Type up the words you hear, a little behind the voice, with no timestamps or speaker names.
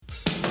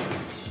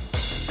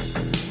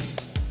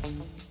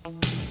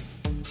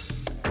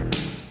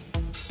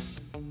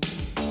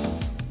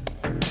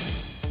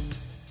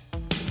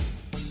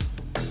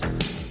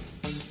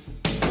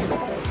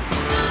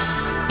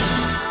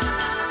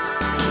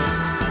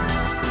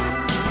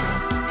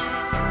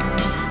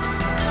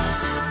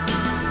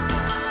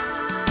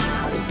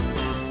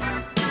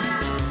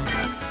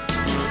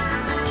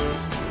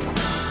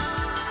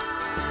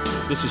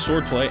This is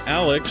Swordplay.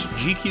 Alex,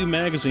 GQ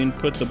Magazine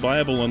put the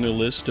Bible on their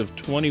list of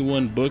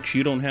 21 books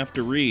you don't have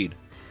to read.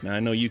 Now, I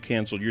know you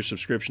canceled your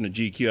subscription to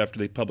GQ after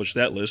they published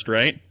that list,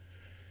 right?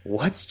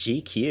 What's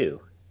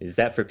GQ? Is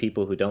that for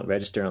people who don't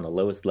register on the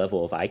lowest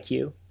level of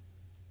IQ?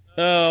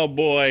 Oh,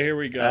 boy, here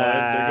we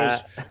go.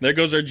 There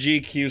goes our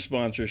GQ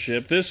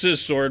sponsorship. This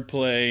is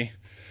Swordplay.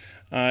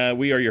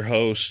 We are your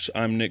hosts.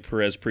 I'm Nick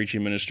Perez,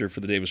 preaching minister for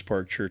the Davis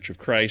Park Church of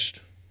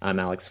Christ. I'm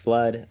Alex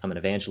Flood. I'm an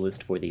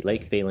evangelist for the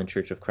Lake Phalen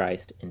Church of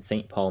Christ in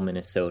St. Paul,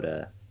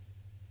 Minnesota.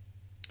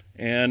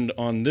 And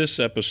on this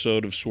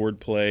episode of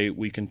Swordplay,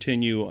 we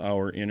continue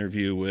our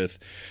interview with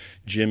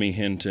Jimmy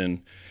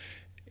Hinton.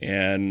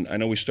 And I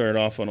know we started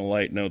off on a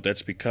light note.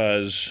 That's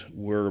because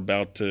we're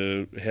about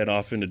to head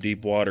off into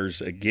deep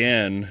waters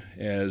again,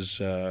 as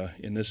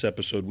in this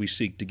episode we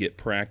seek to get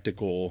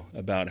practical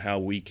about how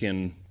we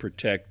can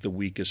protect the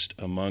weakest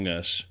among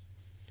us.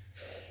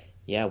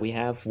 Yeah, we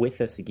have with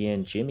us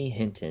again Jimmy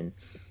Hinton.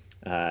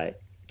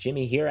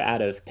 Jimmy, here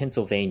out of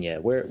Pennsylvania.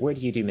 Where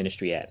do you do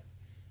ministry at?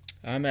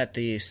 I'm at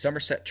the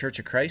Somerset Church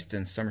of Christ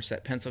in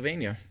Somerset,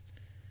 Pennsylvania.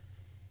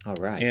 All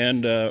right.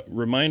 And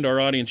remind our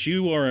audience,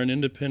 you are an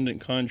independent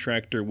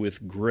contractor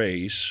with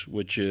Grace,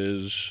 which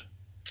is...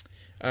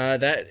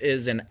 that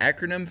is an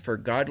acronym for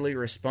Godly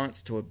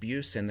Response to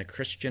Abuse in the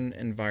Christian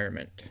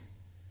Environment.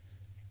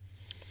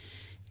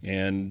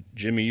 And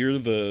Jimmy, you're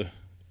the...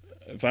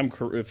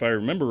 If I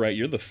remember right,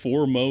 you're the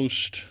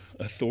foremost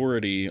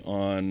authority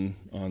on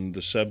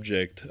the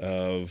subject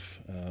of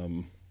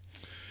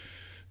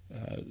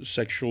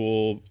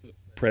sexual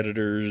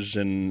predators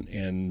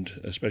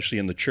and especially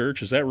in the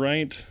church. Is that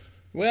right?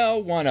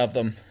 Well, one of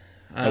them.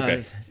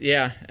 Okay.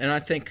 Yeah, and I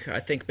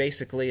think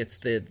basically it's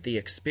the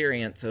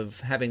experience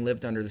of having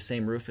lived under the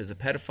same roof as a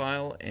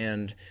pedophile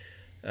and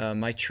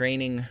my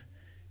training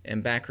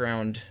and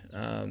background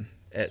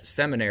at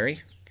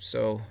seminary.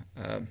 So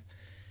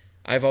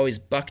I've always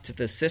bucked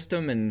the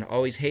system and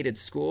always hated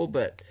school,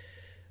 but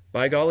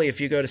by golly, if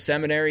you go to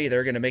seminary,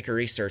 they're going to make a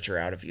researcher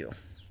out of you.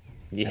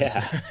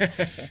 Yeah,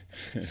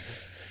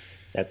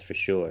 that's for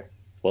sure.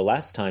 Well,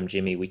 last time,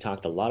 Jimmy, we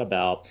talked a lot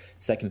about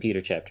 2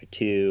 Peter chapter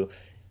 2,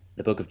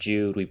 the book of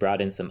Jude. We brought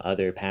in some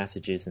other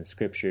passages and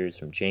scriptures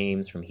from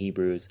James, from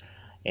Hebrews,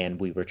 and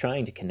we were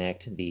trying to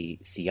connect the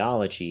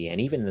theology and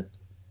even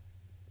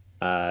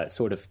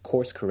sort of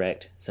course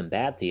correct some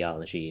bad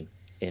theology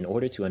in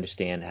order to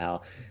understand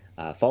how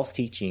false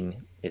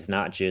teaching is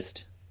not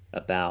just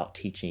about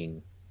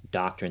teaching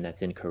doctrine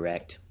that's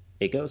incorrect.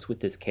 It goes with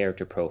this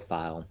character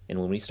profile,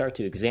 and when we start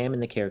to examine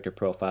the character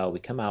profile, we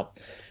come out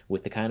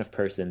with the kind of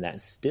person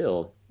that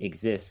still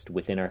exists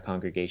within our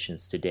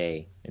congregations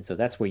today. And so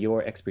that's where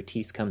your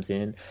expertise comes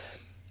in,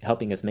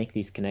 helping us make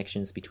these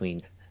connections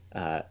between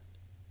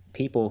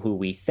people who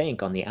we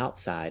think on the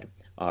outside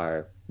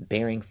are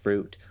bearing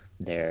fruit,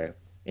 they're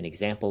an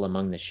example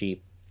among the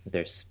sheep,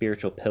 they're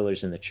spiritual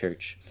pillars in the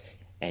church,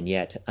 and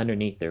yet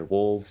underneath they're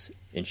wolves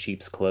in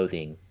sheep's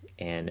clothing,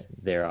 and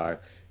there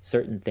are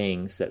certain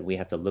things that we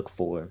have to look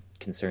for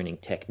concerning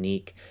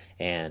technique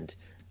and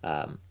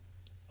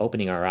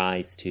opening our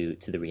eyes to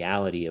the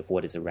reality of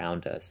what is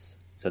around us.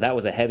 So that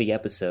was a heavy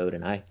episode,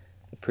 and I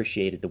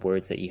appreciated the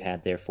words that you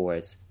had there for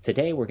us.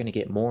 Today we're going to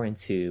get more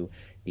into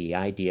the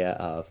idea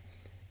of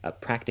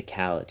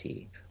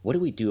practicality. What do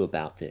we do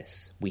about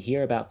this? We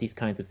hear about these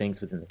kinds of things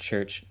within the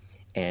church,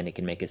 and it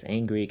can make us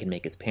angry, it can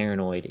make us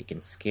paranoid, it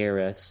can scare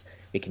us,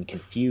 it can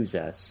confuse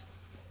us.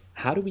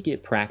 How do we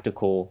get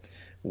practical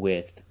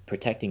with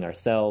protecting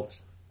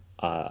ourselves,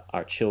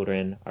 our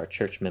children, our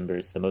church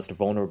members, the most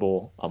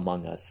vulnerable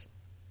among us?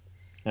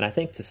 And I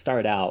think to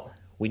start out,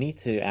 we need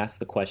to ask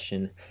the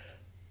question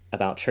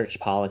about church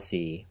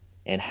policy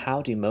and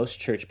how do most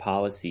church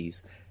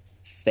policies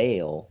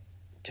fail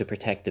to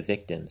protect the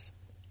victims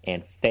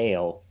and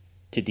fail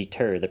to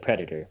deter the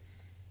predator?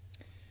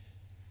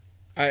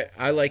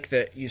 I like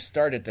that you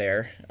started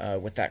there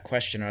with that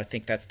question. I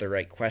think that's the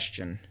right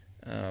question.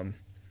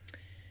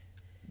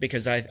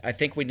 Because I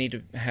think we need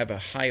to have a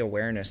high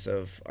awareness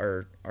of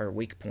our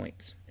weak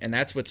points. And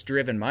that's what's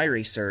driven my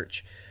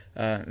research.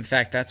 In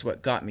fact, that's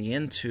what got me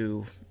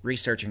into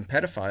researching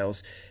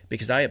pedophiles,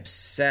 because I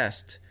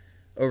obsessed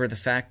over the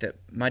fact that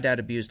my dad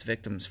abused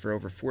victims for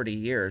over 40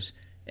 years,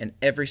 and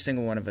every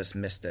single one of us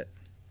missed it.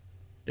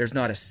 There's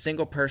not a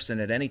single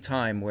person at any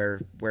time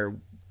where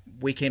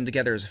we came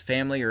together as a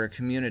family or a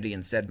community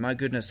and said, my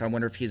goodness, I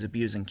wonder if he's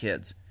abusing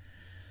kids.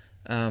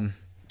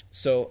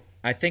 So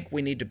I think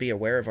we need to be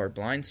aware of our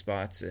blind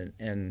spots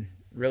and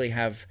really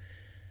have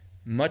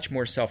much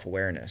more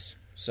self-awareness.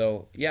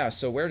 So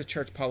where do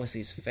church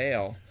policies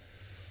fail?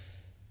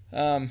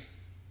 I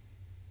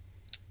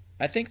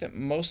think that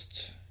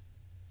most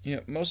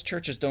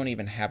churches don't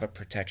even have a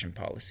protection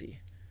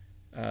policy.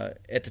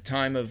 At the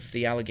time of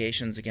the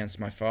allegations against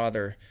my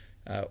father,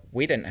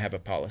 we didn't have a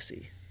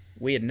policy.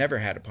 We had never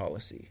had a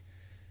policy.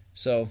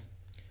 So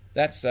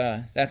that's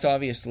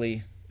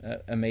obviously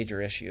a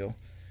major issue.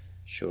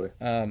 Sure.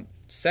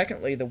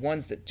 Secondly, the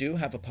ones that do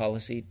have a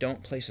policy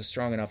don't place a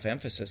strong enough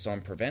emphasis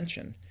on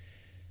prevention.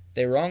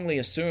 They wrongly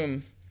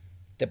assume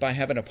that by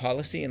having a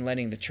policy and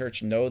letting the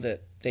church know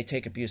that they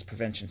take abuse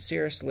prevention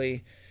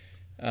seriously,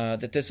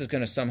 that this is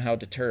going to somehow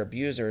deter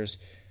abusers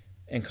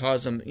and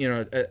cause them,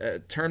 a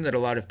term that a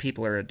lot of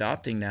people are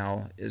adopting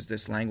now is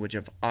this language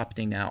of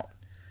opting out.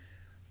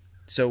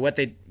 So what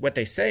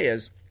they say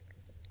is,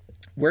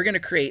 we're going to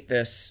create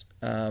this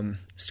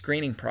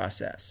screening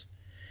process,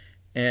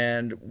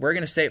 and we're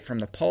going to say it from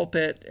the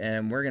pulpit,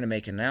 and we're going to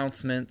make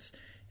announcements,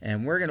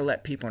 and we're going to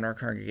let people in our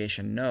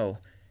congregation know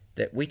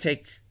that we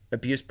take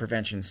abuse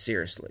prevention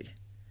seriously.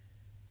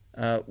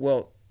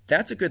 Well,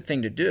 that's a good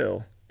thing to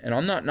do, and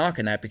I'm not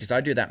knocking that because I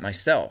do that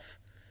myself.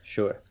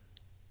 Sure.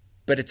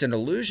 But it's an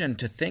illusion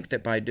to think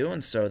that by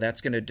doing so,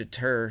 that's going to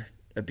deter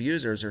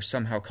abusers or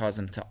somehow cause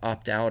them to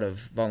opt out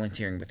of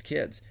volunteering with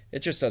kids. It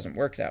just doesn't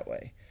work that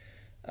way.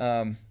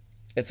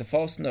 It's a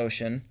false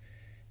notion.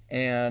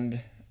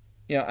 And,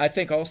 I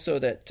think also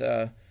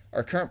that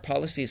our current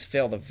policies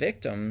fail the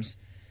victims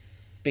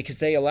because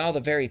they allow the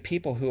very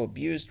people who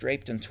abused,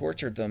 raped, and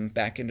tortured them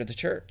back into the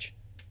church.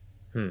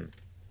 And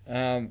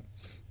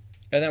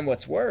then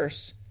what's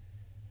worse,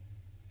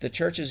 the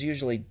churches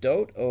usually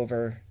dote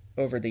over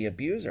the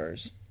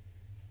abusers,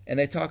 and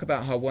they talk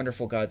about how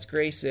wonderful God's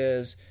grace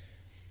is,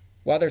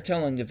 while they're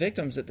telling the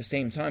victims at the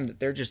same time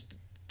that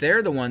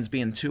they're the ones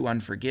being too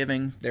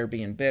unforgiving, they're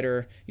being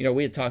bitter.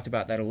 We had talked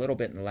about that a little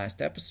bit in the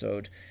last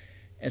episode.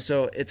 And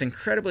so it's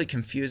incredibly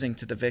confusing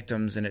to the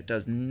victims, and it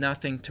does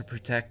nothing to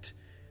protect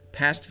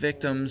past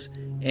victims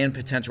and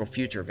potential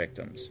future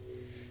victims.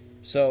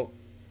 So,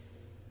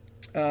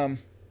 I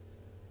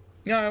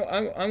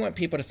want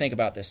people to think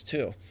about this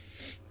too.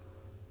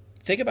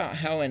 Think about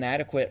how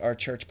inadequate our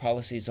church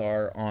policies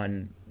are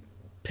on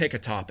pick a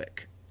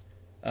topic.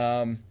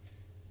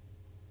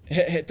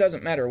 It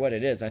doesn't matter what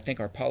it is. I think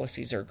our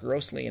policies are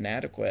grossly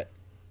inadequate.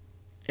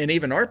 And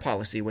even our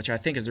policy, which I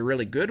think is a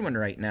really good one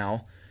right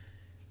now,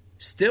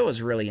 still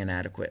is really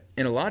inadequate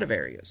in a lot of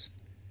areas.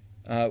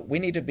 We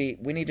need to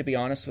be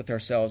honest with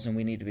ourselves, and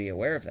we need to be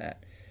aware of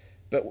that.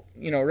 But,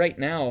 right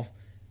now,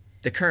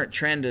 the current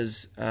trend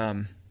is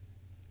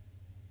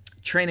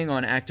training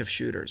on active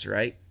shooters,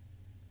 right?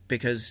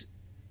 Because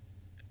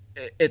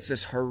it's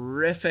this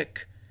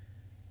horrific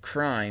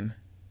crime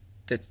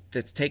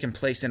that's taken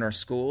place in our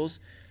schools,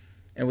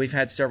 and we've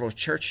had several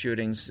church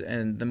shootings,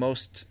 and the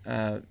most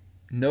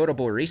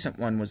notable recent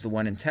one was the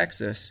one in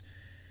Texas,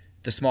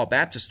 the small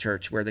Baptist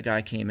church, where the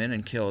guy came in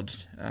and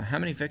killed, how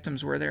many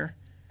victims were there?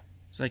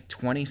 It was like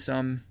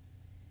 20-some.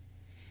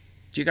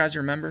 Do you guys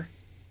remember?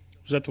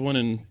 Was that the one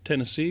in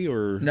Tennessee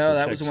or No,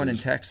 that Texas? was the one in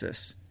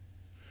Texas.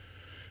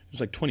 It was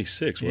like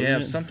 26, wasn't it? Yeah,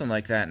 something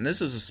like that. And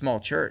this was a small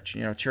church,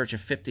 church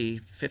of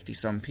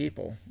 50-some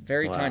people.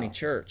 Very tiny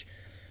church.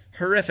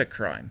 Horrific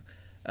crime.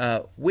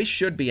 We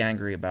should be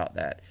angry about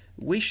that.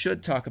 We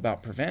should talk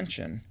about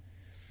prevention.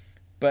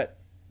 But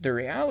the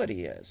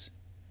reality is,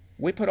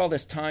 we put all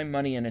this time,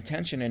 money, and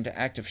attention into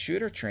active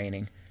shooter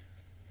training,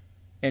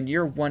 and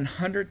you're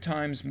 100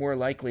 times more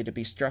likely to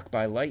be struck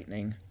by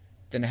lightning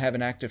than to have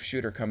an active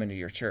shooter come into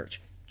your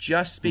church.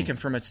 Just speaking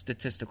from a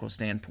statistical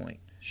standpoint.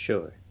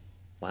 Sure.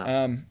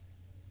 Wow.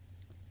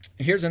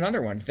 Here's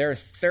another one. There are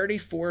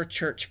 34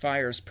 church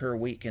fires per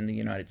week in the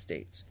United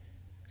States.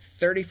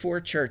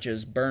 34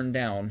 churches burn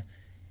down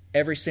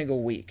every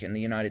single week in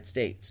the United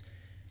States.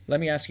 Let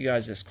me ask you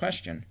guys this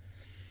question.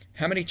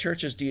 How many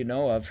churches do you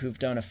know of who've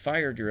done a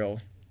fire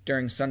drill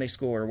during Sunday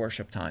school or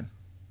worship time?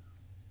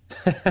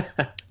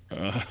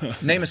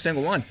 Name a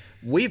single one.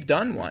 We've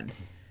done one.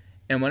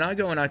 And when I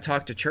go and I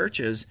talk to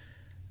churches,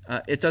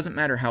 it doesn't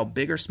matter how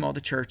big or small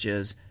the church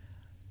is,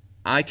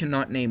 I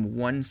cannot name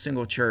one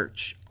single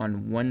church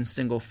on one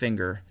single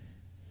finger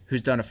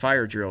who's done a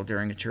fire drill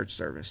during a church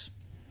service.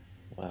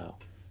 Wow.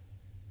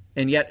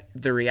 And yet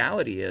the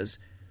reality is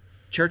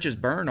churches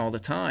burn all the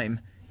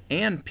time,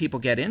 and people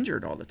get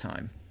injured all the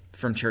time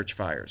from church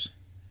fires.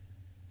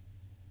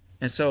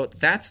 And so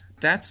that's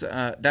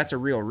a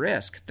real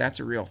risk. That's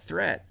a real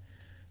threat.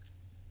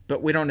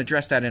 But we don't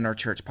address that in our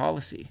church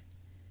policy.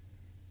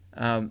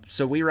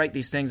 So we write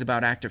these things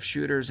about active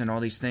shooters and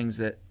all these things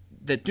that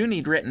do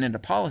need written into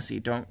policy.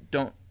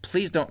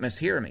 Please don't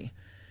mishear me.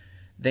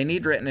 They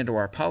need written into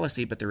our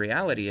policy, but the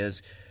reality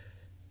is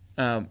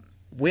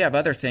we have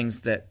other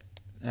things that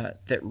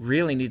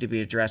really need to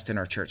be addressed in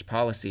our church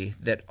policy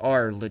that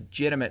are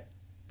legitimate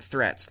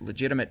threats,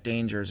 legitimate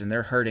dangers, and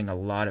they're hurting a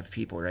lot of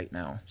people right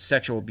now.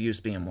 Sexual abuse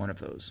being one of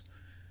those.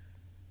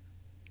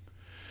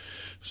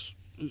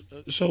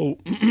 So,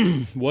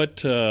 what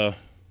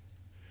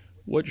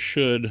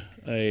should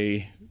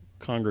a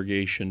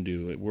congregation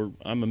do?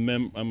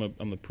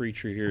 I'm a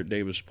preacher here at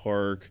Davis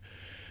Park.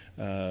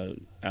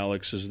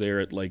 Alex is there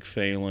at Lake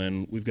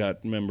Phalen. We've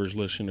got members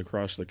listening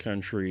across the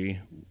country.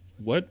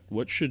 What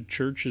should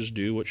churches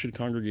do? What should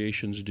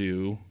congregations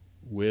do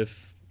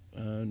with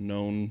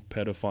known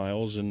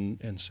pedophiles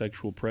and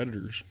sexual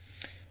predators?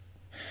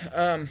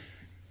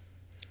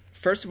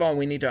 First of all,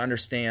 we need to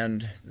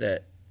understand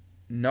that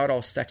not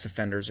all sex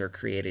offenders are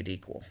created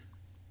equal.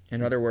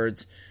 In other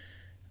words,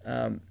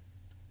 there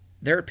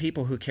are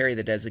people who carry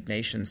the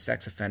designation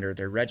sex offender.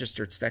 They're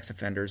registered sex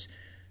offenders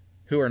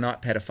who are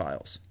not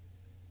pedophiles.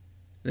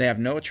 They have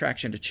no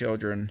attraction to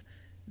children.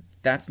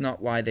 That's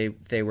not why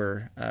they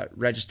were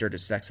registered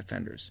as sex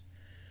offenders.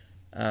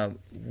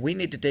 We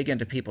need to dig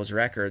into people's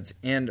records,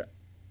 and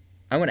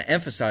I want to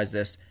emphasize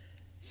this.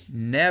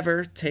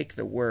 Never take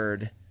the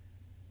word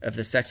of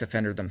the sex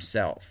offender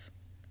themselves.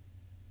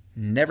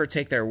 Never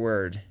take their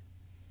word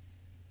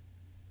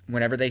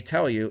whenever they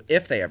tell you,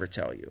 if they ever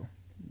tell you.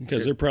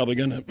 Because they're probably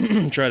going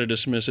to try to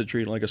dismiss it,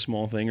 treat it like a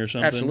small thing or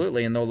something.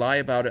 Absolutely, and they'll lie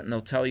about it, and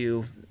they'll tell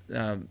you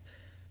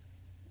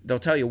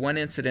one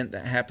incident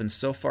that happened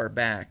so far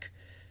back.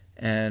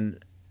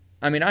 And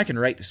I mean, I can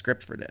write the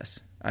script for this.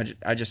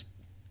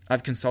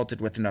 I've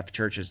consulted with enough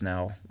churches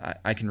now.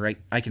 I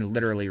can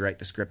literally write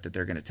the script that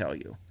they're going to tell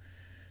you.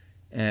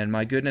 And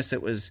my goodness,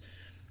 it was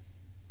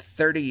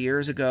 30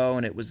 years ago,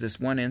 and it was this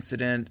one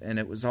incident, and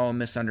it was all a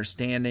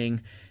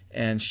misunderstanding,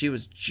 and she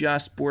was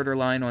just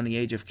borderline on the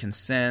age of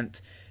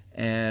consent,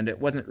 and it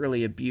wasn't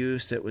really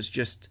abuse. It was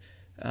just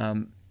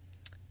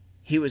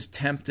he was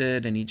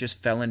tempted, and he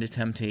just fell into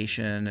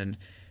temptation, and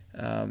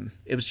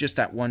it was just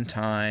that one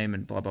time,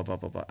 and blah, blah, blah,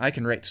 blah, blah. I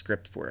can write the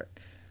script for it.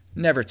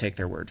 Never take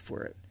their word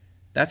for it.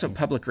 That's what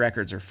public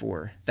records are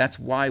for. That's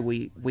why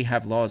we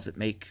have laws that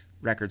make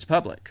records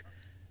public,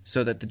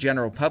 so that the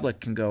general public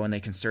can go and they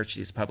can search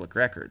these public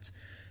records.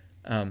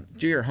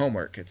 Do your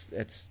homework.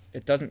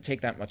 It doesn't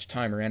take that much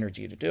time or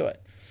energy to do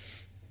it.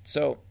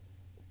 So,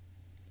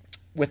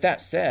 with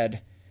that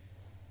said,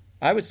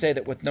 I would say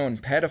that with known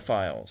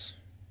pedophiles,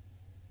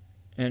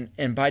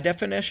 and by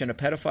definition, a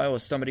pedophile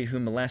is somebody who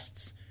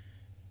molests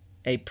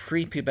a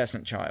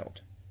prepubescent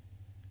child.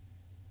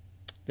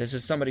 This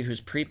is somebody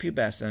who's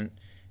prepubescent,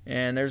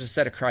 and there's a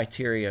set of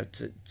criteria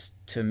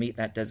to meet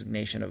that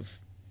designation of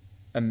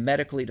a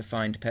medically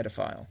defined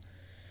pedophile.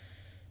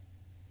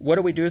 What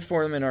do we do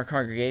for them in our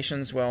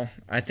congregations? Well,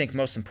 I think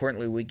most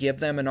importantly, we give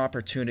them an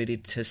opportunity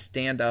to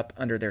stand up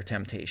under their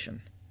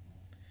temptation.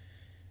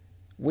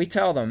 We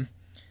tell them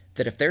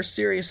that if they're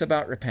serious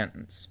about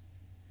repentance,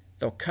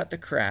 they'll cut the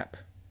crap.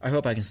 I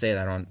hope I can say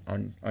that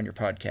on your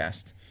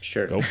podcast.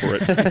 Sure. Go for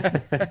it.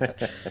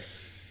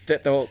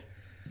 That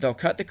they'll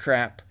cut the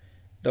crap,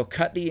 they'll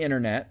cut the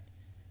internet,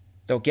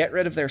 they'll get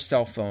rid of their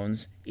cell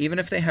phones. Even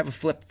if they have a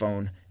flip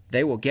phone,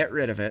 they will get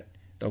rid of it.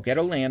 They'll get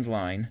a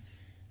landline.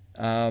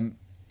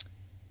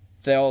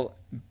 They'll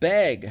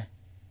beg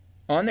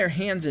on their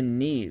hands and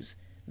knees.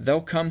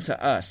 They'll come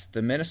to us,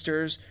 the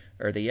ministers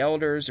or the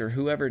elders or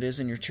whoever it is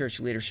in your church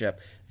leadership.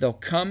 They'll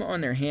come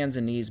on their hands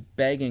and knees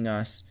begging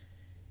us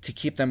to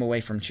keep them away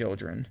from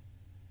children.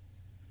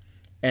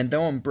 And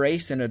they'll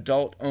embrace an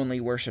adult-only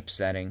worship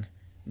setting,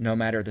 no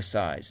matter the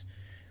size.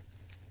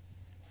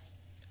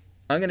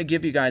 I'm going to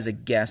give you guys a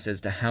guess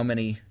as to how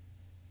many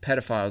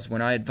pedophiles,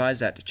 when I advise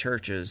that to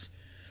churches,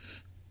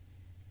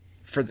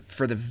 for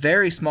the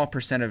very small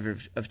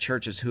percentage of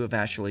churches who have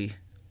actually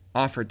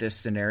offered this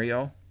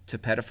scenario to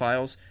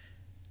pedophiles,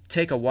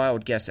 take a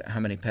wild guess at how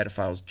many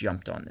pedophiles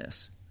jumped on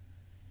this.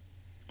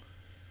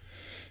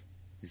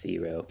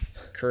 0.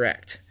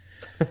 Correct.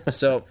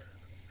 So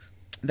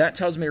that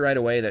tells me right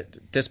away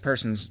that this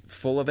person's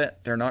full of it.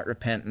 They're not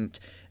repentant.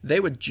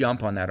 They would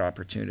jump on that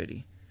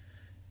opportunity.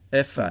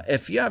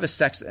 If you have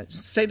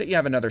say that you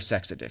have another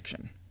sex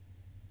addiction.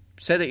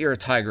 Say that you're a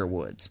Tiger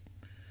Woods.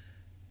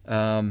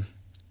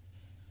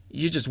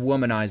 You just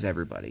womanize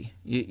everybody.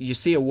 You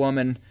see a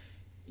woman,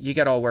 you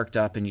get all worked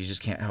up, and you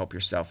just can't help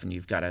yourself, and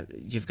you've got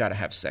to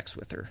have sex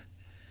with her.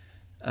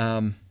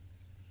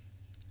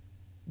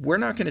 We're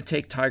not going to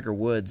take Tiger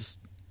Woods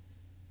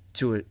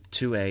to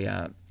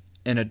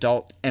an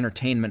adult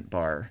entertainment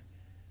bar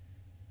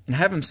and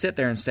have him sit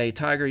there and say,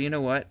 Tiger, you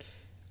know what?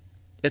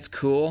 It's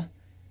cool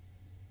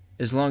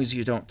as long as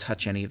you don't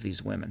touch any of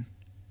these women.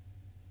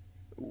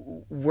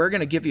 We're going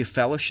to give you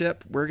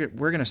fellowship. We're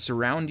going to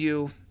surround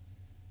you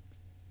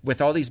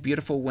with all these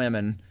beautiful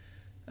women,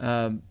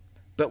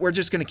 but we're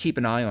just going to keep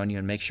an eye on you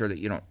and make sure that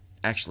you don't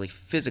actually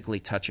physically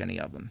touch any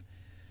of them.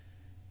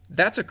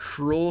 That's a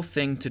cruel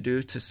thing to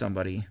do to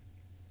somebody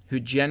who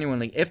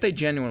genuinely, if they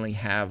genuinely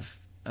have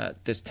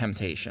this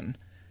temptation,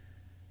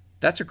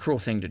 that's a cruel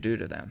thing to do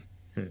to them.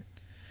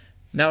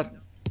 Now,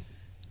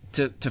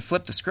 to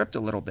flip the script a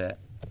little bit,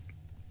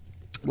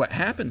 what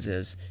happens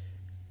is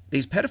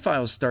these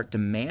pedophiles start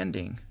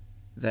demanding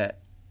that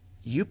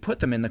you put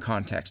them in the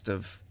context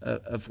of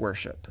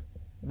worship,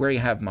 where you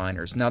have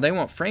minors. Now, they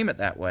won't frame it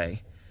that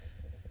way,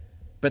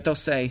 but they'll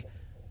say,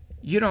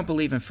 you don't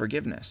believe in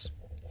forgiveness.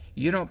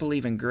 You don't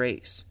believe in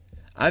grace.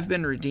 I've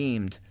been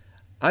redeemed.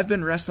 I've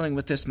been wrestling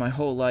with this my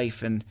whole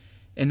life, and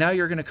now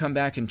you're going to come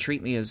back and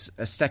treat me as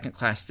a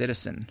second-class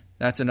citizen.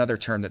 That's another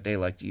term that they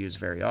like to use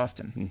very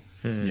often.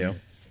 Yeah.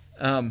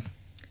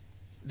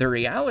 The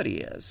reality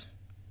is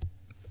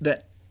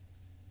that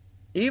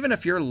even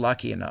if you're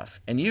lucky enough,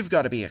 and you've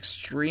got to be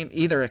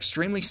either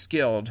extremely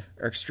skilled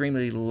or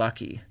extremely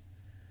lucky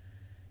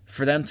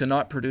for them to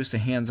not produce a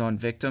hands-on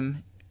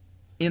victim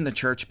in the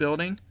church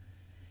building,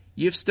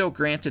 you've still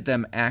granted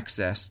them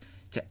access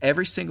to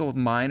every single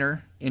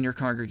minor in your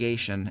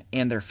congregation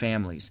and their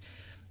families.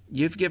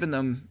 You've given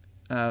them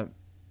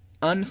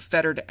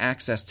unfettered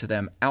access to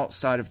them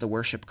outside of the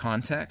worship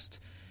context.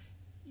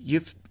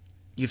 You've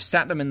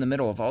sat them in the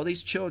middle of all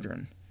these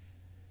children,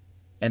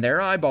 and they're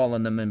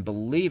eyeballing them, and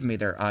believe me,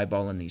 they're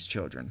eyeballing these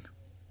children.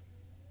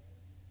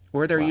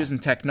 Or they're using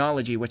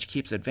technology which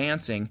keeps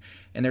advancing,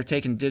 and they're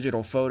taking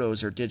digital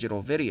photos or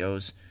digital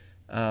videos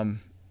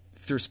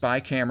through spy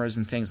cameras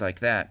and things like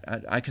that.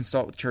 I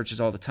consult with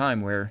churches all the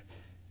time where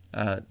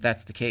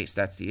that's the case,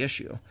 that's the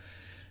issue.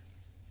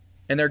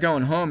 And they're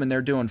going home and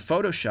they're doing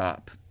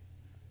Photoshop,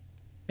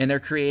 and they're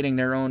creating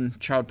their own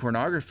child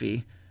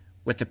pornography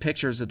with the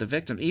pictures of the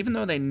victim, even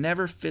though they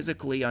never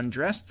physically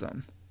undressed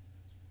them,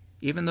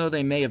 even though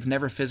they may have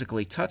never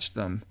physically touched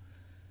them.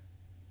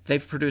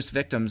 They've produced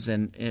victims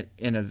in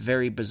a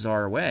very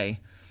bizarre way,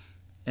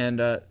 and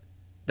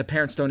the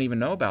parents don't even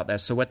know about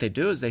that. So what they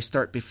do is they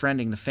start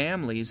befriending the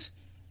families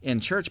in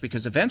church,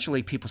 because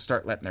eventually people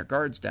start letting their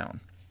guards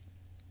down.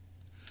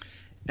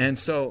 And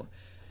so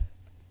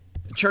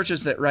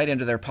churches that write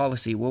into their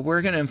policy, well,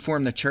 we're going to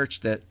inform the church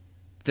that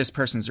this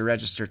person's a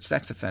registered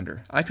sex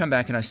offender. I come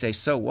back and I say,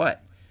 so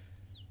what?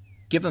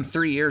 Give them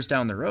 3 years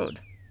down the road,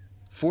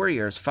 4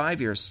 years, 5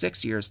 years,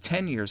 6 years,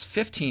 10 years,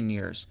 15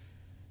 years.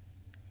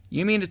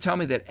 You mean to tell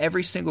me that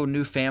every single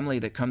new family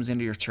that comes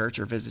into your church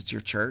or visits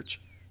your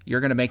church, you're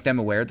going to make them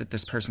aware that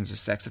this person's a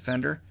sex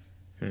offender?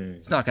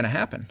 It's not going to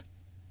happen.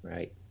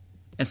 Right.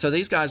 And so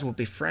these guys will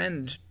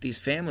befriend these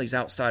families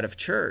outside of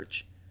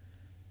church,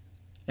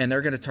 and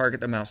they're going to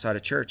target them outside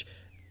of church.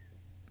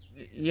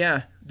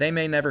 Yeah, they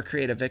may never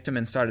create a victim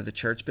inside of the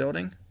church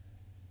building,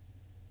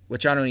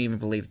 which I don't even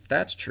believe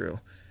that's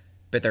true,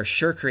 but they're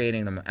sure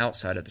creating them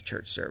outside of the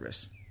church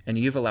service, and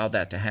you've allowed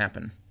that to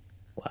happen.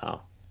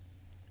 Wow.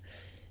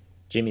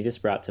 Jimmy, this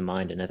brought to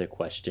mind another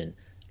question.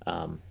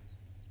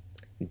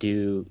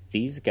 Do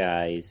these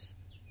guys,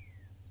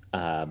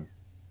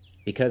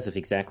 because of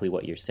exactly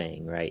what you're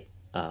saying, right,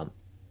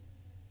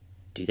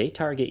 do they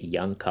target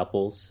young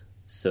couples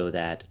so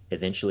that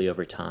eventually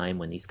over time,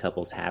 when these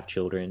couples have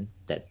children,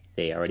 that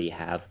they already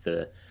have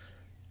the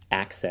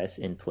access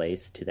in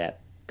place to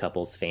that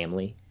couple's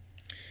family?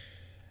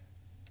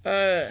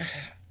 I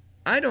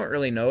don't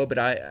really know, but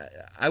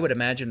I would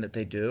imagine that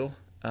they do,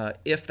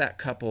 if that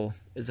couple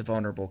is a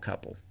vulnerable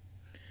couple.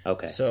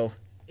 Okay. So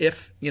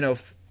if,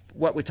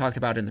 what we talked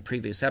about in the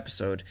previous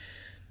episode,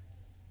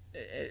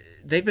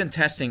 they're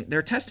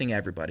testing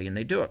everybody, and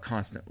they do it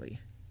constantly.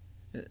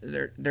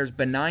 There's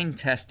benign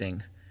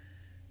testing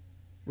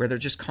where they're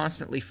just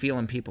constantly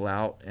feeling people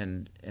out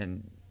and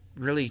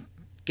really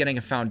getting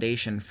a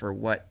foundation for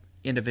what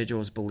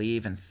individuals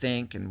believe and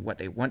think, and what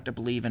they want to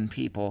believe in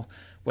people,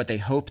 what they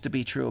hope to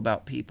be true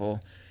about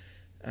people,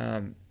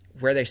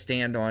 where they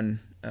stand on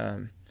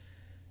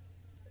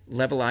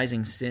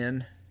levelizing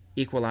sin,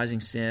 equalizing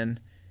sin.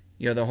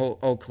 The whole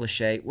old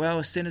cliche, well,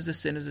 a sin is a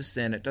sin is a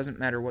sin. It doesn't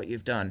matter what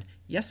you've done.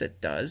 Yes, it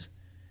does.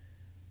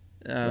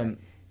 Right.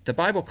 The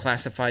Bible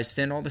classifies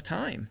sin all the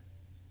time.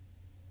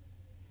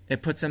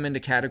 It puts them into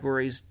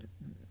categories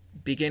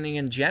beginning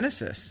in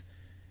Genesis.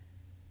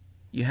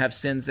 You have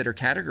sins that are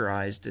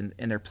categorized,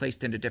 and they're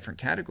placed into different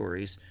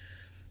categories.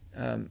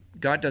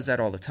 God does that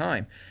all the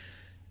time.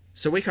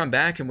 So we come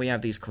back and we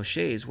have these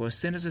cliches. Well,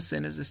 sin is a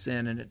sin is a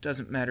sin, and it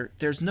doesn't matter.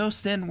 There's no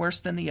sin worse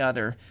than the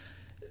other.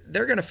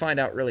 They're going to find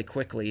out really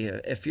quickly.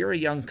 If you're a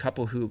young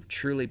couple who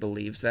truly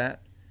believes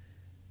that,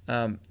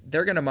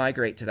 they're going to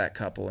migrate to that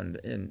couple.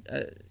 And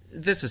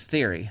this is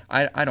theory.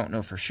 I don't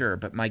know for sure,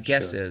 but my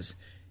guess is,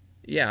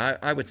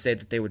 I would say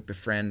that they would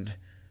befriend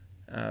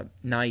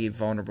naive,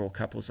 vulnerable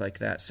couples like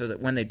that, so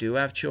that when they do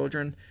have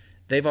children,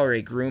 they've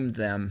already groomed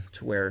them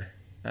to where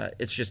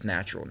it's just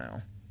natural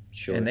now.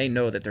 Sure. And they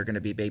know that they're going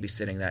to be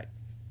babysitting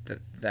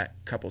that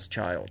couple's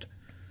child.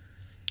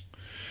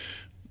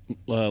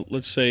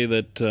 Let's say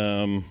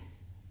that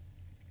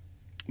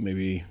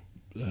maybe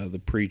the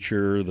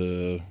preacher,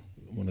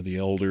 one of the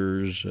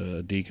elders,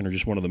 deacon, or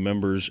just one of the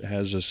members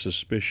has a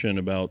suspicion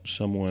about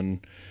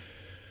someone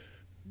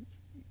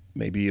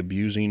maybe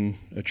abusing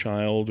a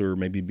child or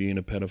maybe being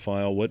a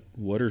pedophile.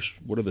 What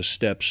are the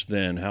steps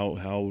then?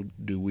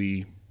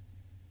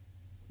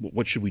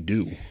 What should we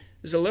do?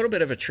 There's a little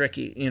bit of a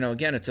tricky,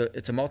 again, it's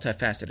a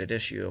multifaceted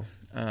issue,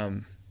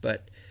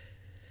 but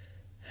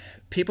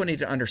people need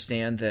to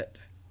understand that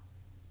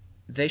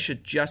they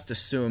should just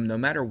assume, no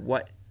matter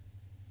what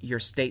your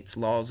state's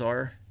laws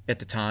are at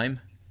the time,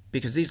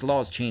 because these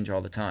laws change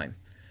all the time,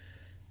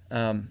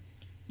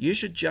 you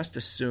should just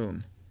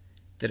assume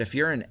that if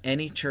you're in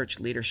any church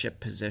leadership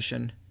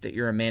position, that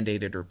you're a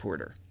mandated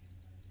reporter.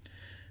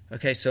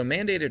 Okay, so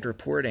mandated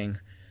reporting,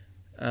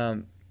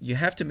 you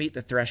have to meet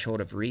the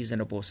threshold of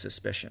reasonable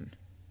suspicion.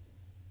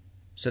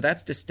 So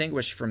that's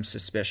distinguished from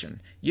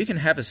suspicion. You can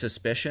have a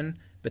suspicion,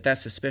 but that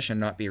suspicion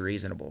not be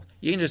reasonable.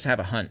 You can just have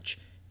a hunch.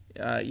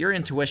 Your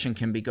intuition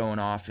can be going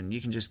off, and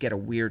you can just get a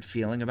weird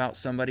feeling about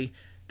somebody.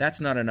 That's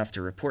not enough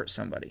to report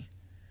somebody.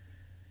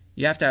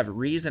 You have to have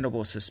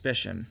reasonable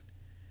suspicion.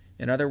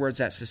 In other words,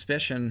 that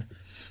suspicion,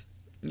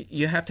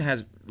 you have to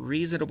have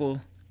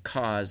reasonable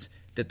cause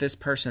that this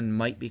person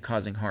might be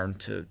causing harm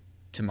to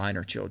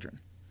minor children.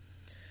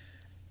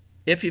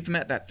 if you've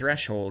met that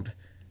threshold,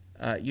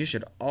 you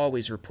should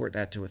always report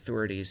that to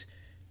authorities,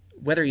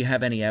 whether you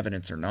have any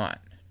evidence or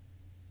not.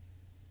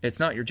 It's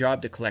not your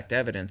job to collect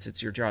evidence,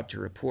 it's your job to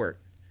report.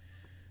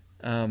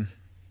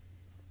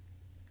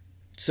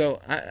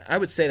 So I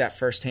would say that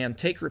firsthand.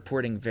 Take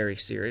reporting very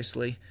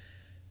seriously.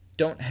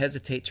 Don't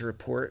hesitate to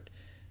report.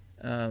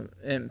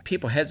 And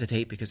people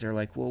hesitate because they're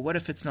like, well, what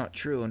if it's not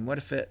true? And what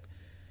if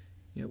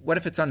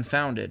it's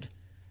unfounded?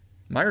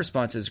 My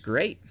response is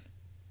great.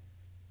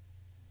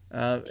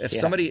 If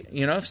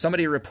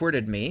somebody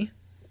reported me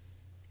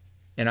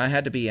and I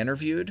had to be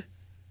interviewed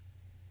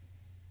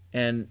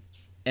and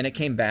it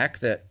came back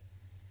that,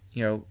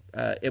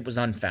 it was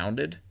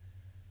unfounded,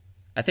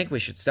 I think we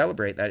should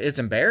celebrate that. It's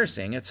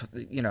embarrassing. It's,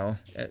 I'm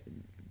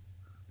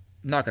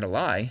not going to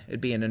lie. It'd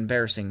be an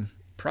embarrassing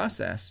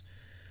process.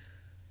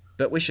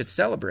 But we should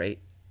celebrate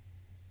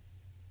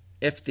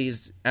if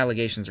these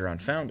allegations are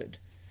unfounded.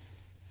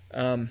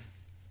 But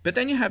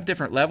then you have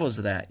different levels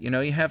of that. You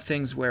have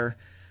things where,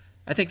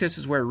 I think this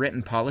is where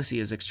written policy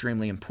is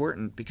extremely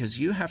important, because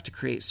you have to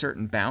create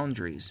certain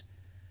boundaries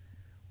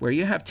where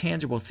you have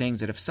tangible things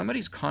that if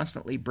somebody's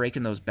constantly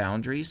breaking those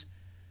boundaries,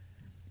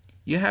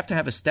 you have to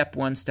have a step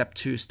 1, step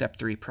 2, step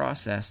 3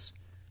 process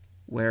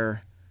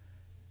where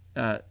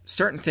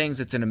certain things,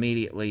 it's an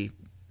immediately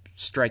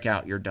strike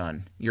out, you're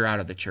done, you're out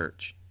of the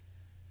church.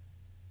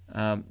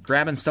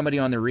 Grabbing somebody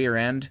on the rear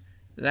end,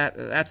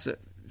 that's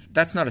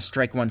not a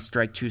strike 1,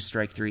 strike 2,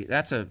 strike 3.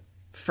 That's a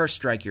first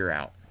strike, you're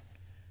out.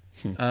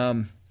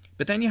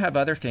 But then you have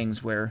other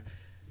things where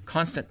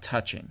constant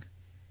touching,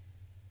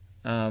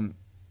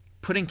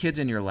 putting kids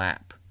in your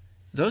lap,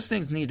 those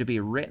things need to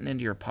be written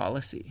into your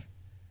policy.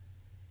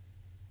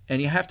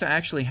 And you have to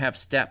actually have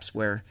steps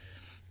where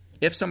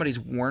if somebody's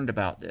warned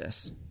about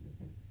this,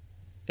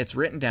 it's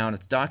written down,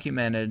 it's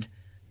documented,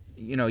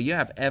 you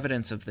have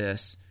evidence of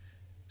this,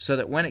 so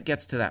that when it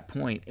gets to that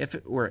point, if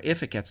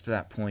it gets to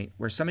that point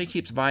where somebody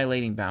keeps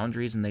violating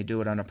boundaries and they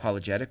do it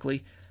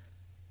unapologetically,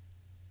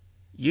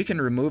 you can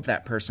remove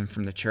that person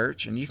from the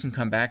church and you can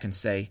come back and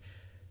say,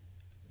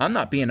 I'm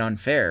not being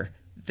unfair.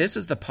 This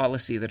is the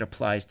policy that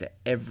applies to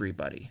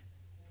everybody.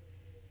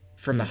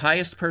 From the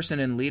highest person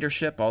in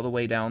leadership all the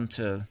way down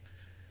to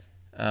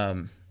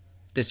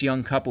this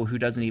young couple who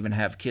doesn't even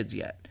have kids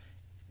yet.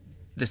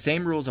 The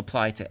same rules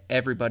apply to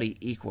everybody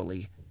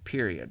equally,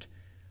 period.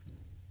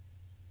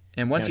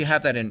 And once you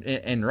have that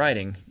in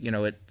writing,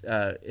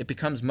 it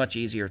becomes much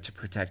easier to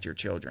protect your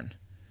children.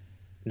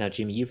 Now,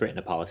 Jimmy, you've written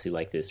a policy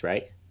like this,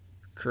 right?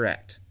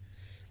 Correct.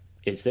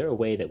 Is there a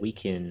way that we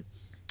can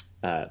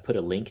put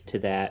a link to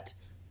that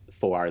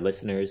for our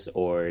listeners,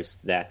 or is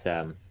that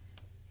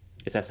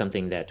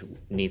something that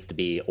needs to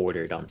be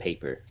ordered on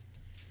paper?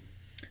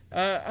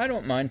 I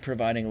don't mind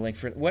providing a link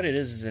for it. What it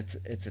is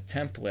it's a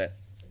template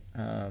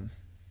of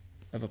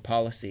a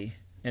policy,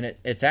 and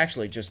it's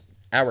actually just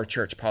our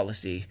church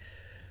policy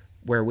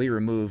where I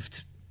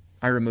removed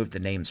the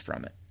names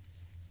from it.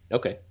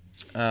 Okay.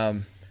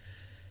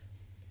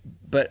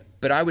 But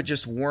I would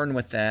just warn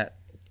with that,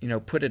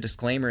 put a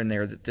disclaimer in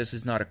there that this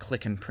is not a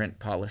click and print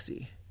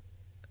policy.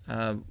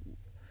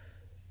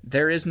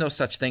 There is no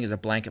such thing as a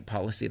blanket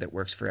policy that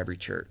works for every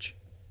church.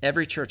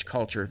 Every church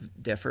culture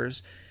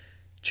differs.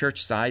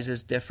 Church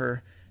sizes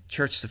differ.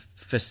 Church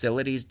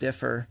facilities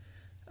differ.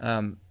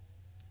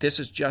 This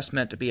is just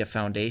meant to be a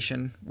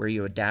foundation where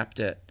you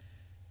adapt it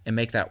and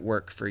make that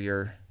work for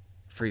your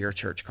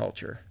church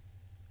culture.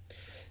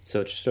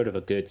 So it's sort of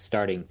a good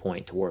starting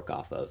point to work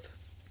off of.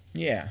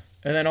 Yeah.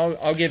 And then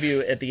I'll give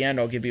you, at the end,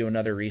 I'll give you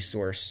another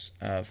resource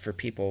for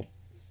people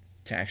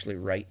to actually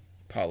write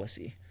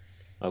policy.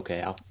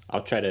 Okay,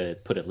 I'll try to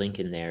put a link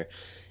in there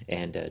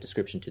and a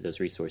description to those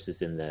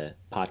resources in the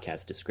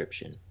podcast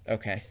description.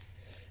 Okay.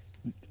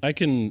 I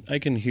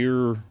can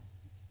hear,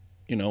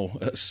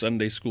 a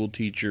Sunday school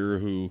teacher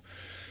who,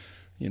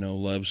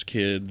 loves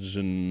kids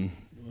and,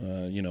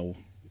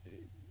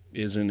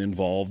 isn't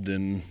involved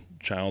in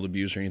child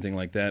abuse or anything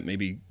like that,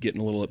 maybe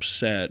getting a little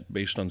upset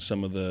based on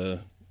some of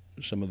the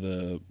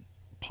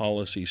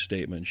policy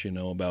statements,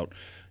 about,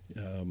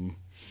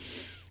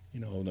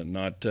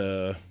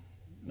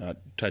 not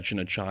touching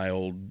a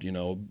child,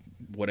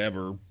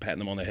 whatever, patting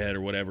them on the head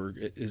or whatever.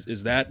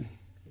 Is that,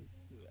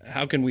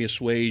 how can we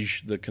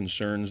assuage the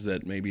concerns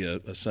that maybe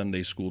a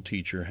Sunday school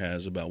teacher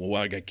has about,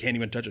 well, I can't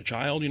even touch a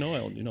child,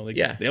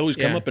 they always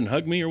come up and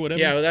hug me or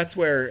whatever? Yeah, well, that's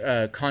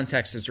where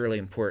context is really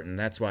important.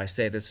 That's why I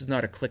say this is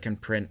not a click and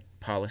print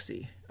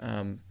policy.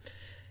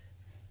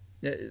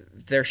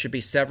 There should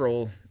be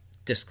several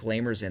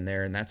disclaimers in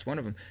there, and that's one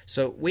of them.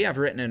 So we have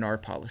written in our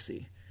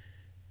policy,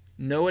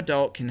 no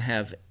adult can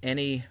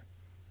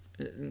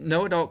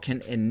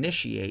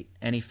initiate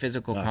any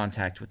physical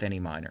contact with any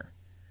minor.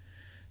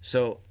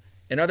 So,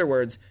 in other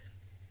words,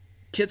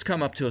 kids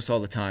come up to us all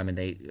the time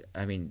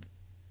and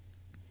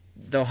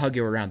they'll hug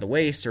you around the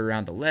waist or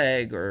around the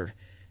leg, or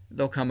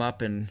they'll come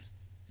up and,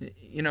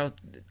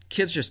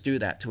 kids just do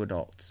that to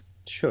adults.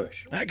 Sure.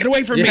 Get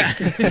away from me.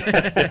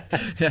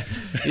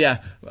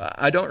 Yeah.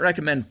 I don't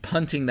recommend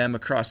punting them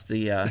across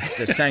the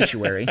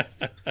sanctuary.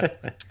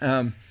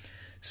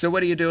 So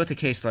what do you do with a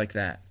case like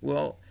that?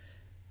 Well,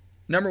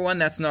 number one,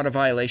 that's not a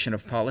violation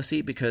of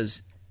policy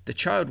because the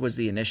child was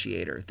the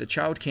initiator. The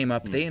child came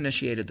up, they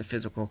initiated the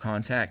physical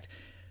contact.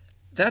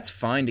 That's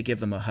fine to give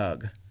them a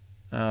hug.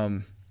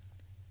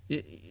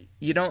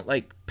 You don't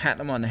like pat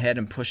them on the head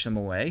and push them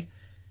away.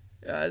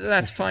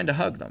 That's fine to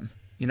hug them.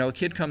 A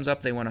kid comes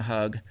up, they want a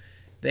hug.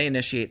 They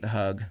initiate the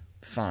hug.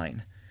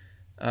 Fine.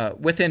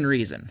 Within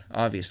reason,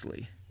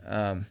 obviously.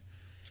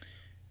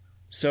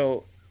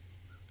 So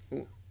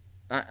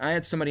I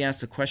had somebody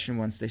ask the question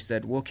once. They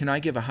said, well, can I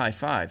give a high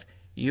five?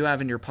 You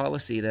have in your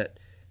policy that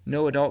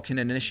no adult can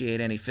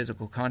initiate any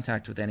physical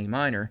contact with any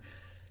minor.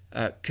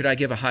 Could I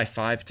give a high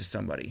five to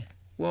somebody?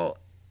 Well,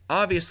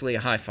 obviously a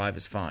high five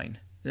is fine.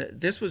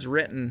 This was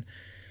written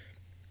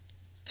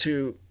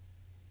to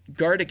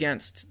guard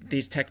against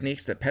these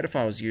techniques that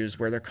pedophiles use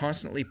where they're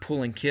constantly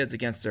pulling kids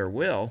against their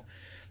will.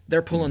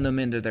 They're pulling them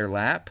into their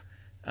lap.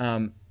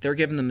 They're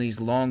giving them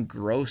these long,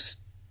 gross,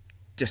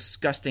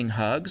 disgusting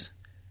hugs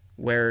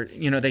where,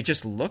 they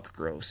just look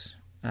gross.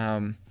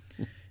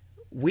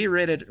 We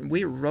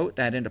wrote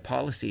that into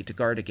policy to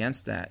guard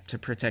against that, to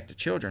protect the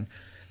children.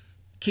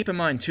 Keep in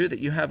mind, too, that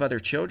you have other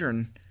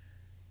children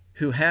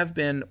who have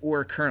been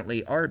or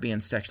currently are being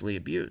sexually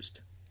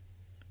abused.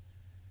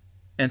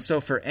 And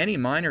so for any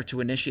minor to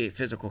initiate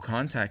physical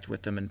contact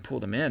with them and pull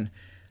them in,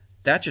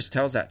 that just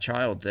tells that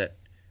child that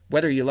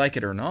whether you like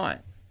it or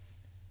not,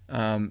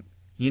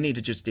 you need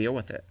to just deal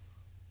with it.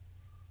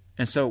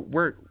 And so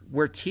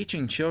we're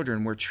teaching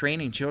children, we're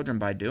training children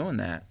by doing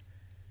that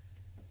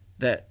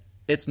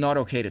it's not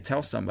okay to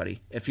tell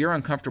somebody. If you're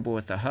uncomfortable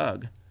with the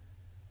hug,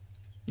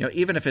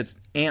 even if it's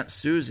Aunt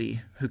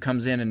Susie who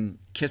comes in and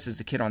kisses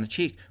the kid on the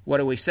cheek, what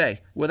do we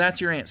say? Well,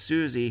 that's your Aunt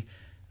Susie.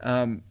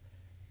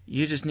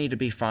 You just need to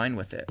be fine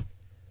with it.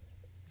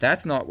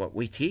 That's not what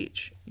we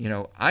teach.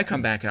 I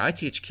come back and I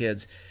teach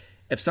kids,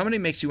 if somebody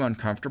makes you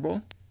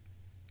uncomfortable,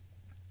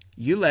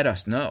 you let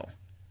us know.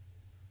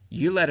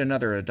 You let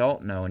another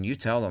adult know and you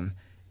tell them,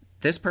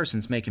 this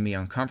person's making me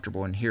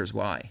uncomfortable and here's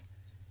why.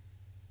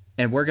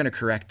 And we're going to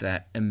correct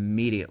that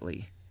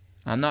immediately.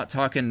 I'm not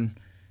talking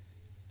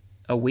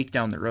a week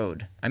down the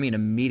road. I mean,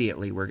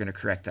 immediately we're going to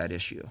correct that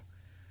issue.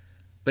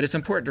 But it's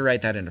important to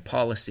write that into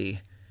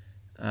policy.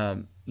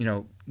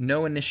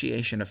 No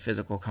initiation of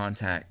physical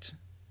contact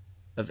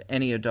of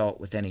any adult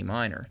with any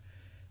minor.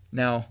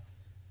 Now,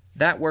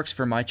 that works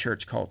for my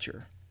church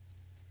culture.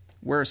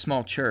 We're a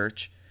small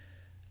church.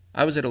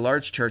 I was at a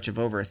large church of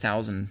over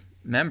 1,000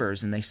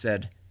 members, and they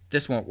said,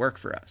 this won't work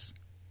for us.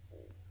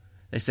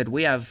 They said,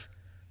 we have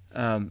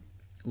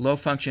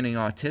low-functioning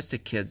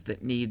autistic kids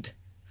that need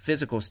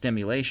physical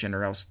stimulation,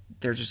 or else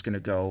they're just going to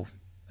go.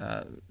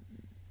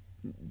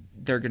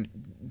 They're going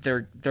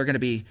to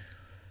be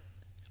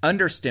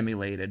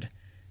understimulated,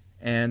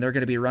 and they're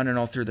going to be running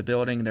all through the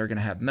building. They're going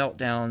to have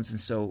meltdowns, and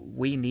so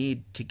we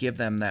need to give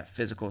them that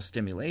physical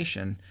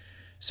stimulation.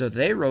 So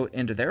they wrote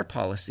into their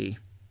policy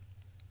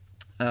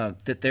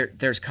that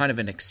there's kind of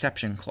an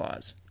exception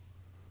clause,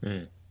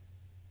 and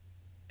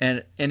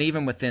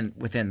even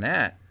within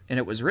that. And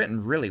it was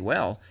written really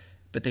well,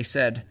 but they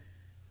said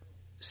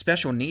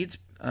special needs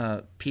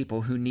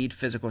people who need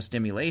physical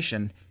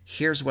stimulation,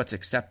 here's what's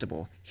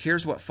acceptable.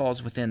 Here's what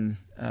falls within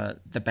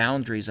the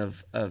boundaries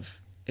of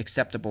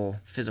acceptable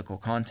physical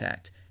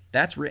contact.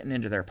 That's written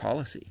into their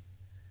policy.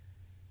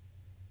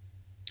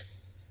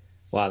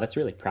 Wow, that's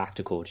really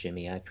practical,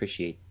 Jimmy. I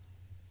appreciate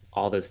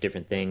all those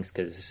different things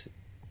because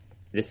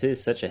this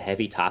is such a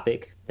heavy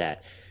topic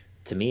that,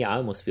 to me, I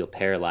almost feel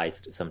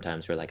paralyzed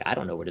sometimes. Where I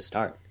don't know where to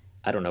start.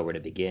 I don't know where to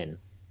begin.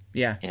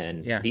 Yeah.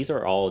 And these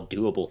are all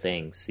doable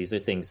things. These are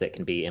things that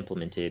can be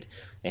implemented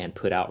and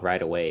put out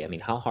right away. I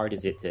mean, how hard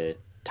is it to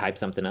type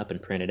something up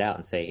and print it out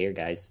and say, here,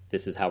 guys,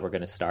 this is how we're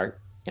going to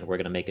start, and we're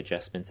going to make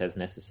adjustments as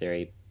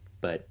necessary,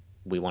 but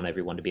we want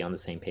everyone to be on the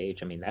same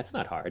page. I mean, that's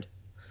not hard.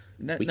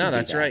 No,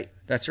 that's right.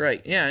 That's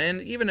right. Yeah,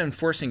 and even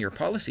enforcing your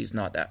policy is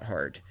not that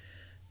hard.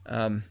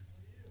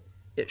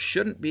 It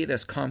shouldn't be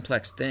this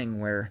complex thing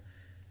where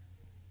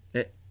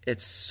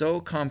it's so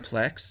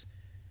complex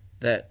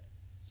that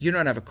you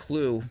don't have a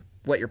clue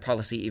what your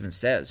policy even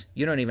says.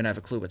 You don't even have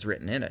a clue what's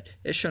written in it.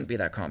 It shouldn't be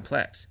that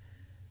complex.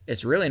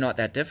 It's really not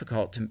that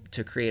difficult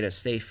to create a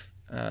safe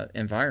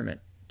environment,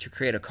 to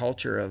create a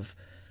culture of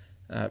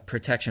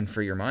protection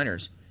for your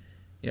minors.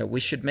 We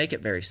should make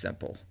it very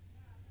simple.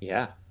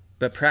 Yeah.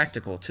 But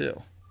practical,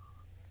 too.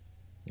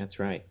 That's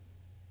right.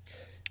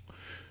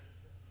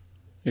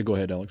 Yeah, go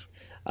ahead, Alex.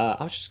 I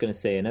was just going to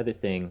say another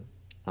thing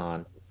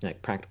on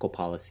practical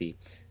policy.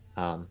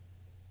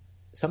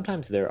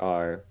 Sometimes there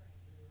are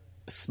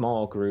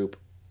small group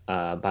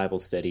Bible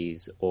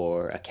studies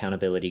or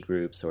accountability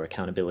groups or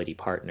accountability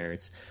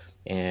partners,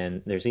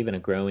 and there's even a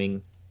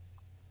growing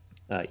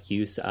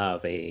use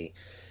of a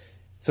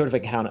sort of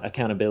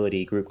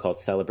accountability group called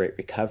Celebrate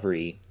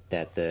Recovery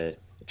that the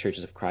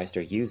Churches of Christ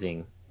are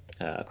using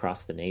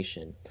across the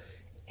nation.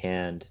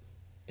 And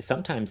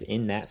sometimes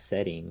in that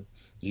setting,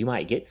 you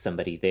might get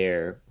somebody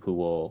there who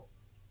will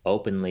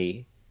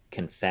openly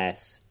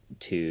confess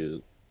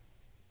to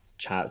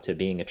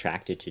being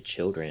attracted to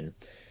children.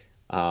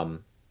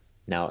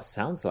 Now, it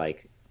sounds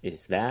like,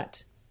 is there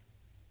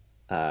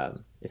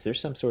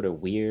some sort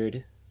of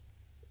weird,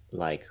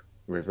 like,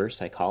 reverse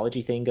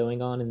psychology thing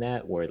going on in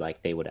that, where,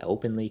 like, they would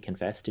openly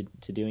confess to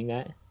doing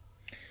that?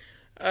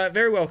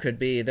 Very well could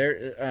be.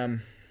 There's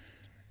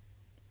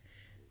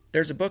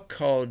a book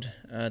called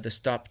the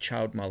Stop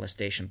Child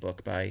Molestation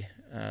book by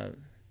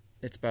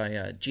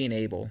Gene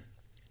Abel.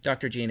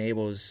 Dr. Gene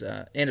Abel is,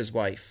 and his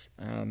wife.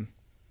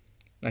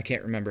 I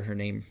can't remember her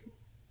name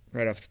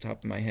right off the top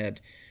of my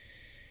head.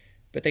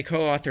 But they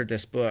co-authored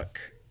this book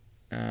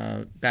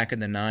back in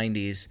the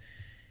 90s,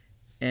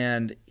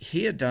 and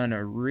he had done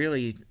a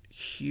really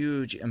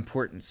huge,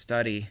 important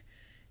study,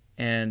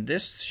 and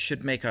this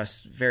should make us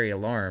very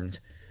alarmed.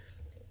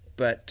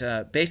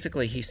 But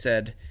basically he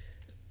said,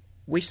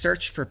 we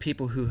search for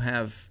people who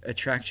have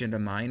attraction to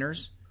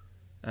minors,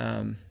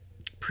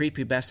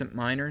 prepubescent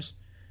minors,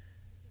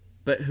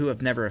 but who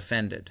have never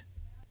offended.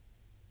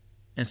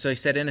 And so he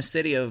said, in a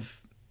city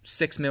of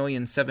 6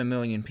 million, 7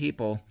 million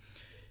people,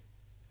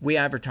 we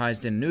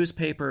advertised in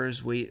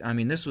newspapers.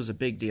 This was a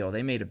big deal.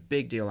 They made a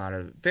big deal out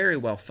of it, very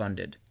well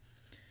funded.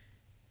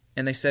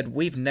 And they said,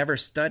 we've never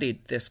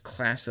studied this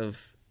class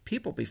of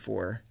people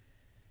before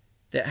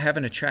that have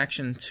an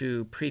attraction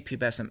to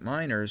prepubescent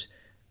minors,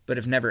 but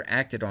have never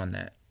acted on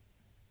that.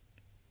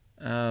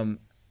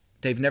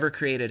 They've never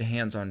created a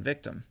hands-on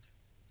victim.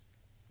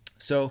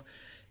 So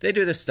they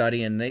do this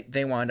study, and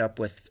they wind up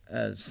with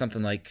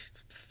something like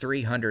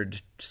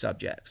 300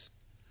 subjects.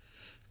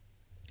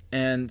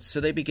 And so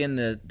they begin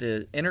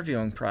the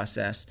interviewing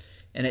process,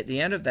 and at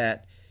the end of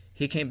that,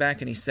 he came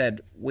back and he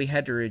said, we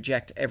had to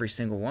reject every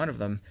single one of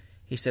them.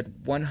 He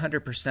said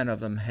 100% of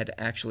them had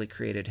actually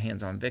created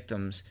hands-on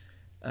victims.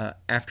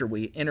 After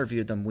we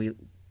interviewed them, we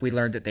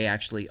learned that they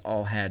actually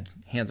all had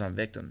hands-on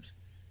victims.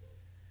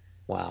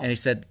 Wow. And he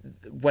said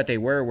what they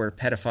were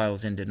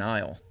pedophiles in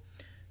denial.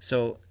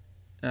 So,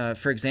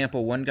 for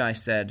example, one guy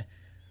said,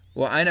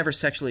 well, I never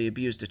sexually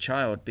abused a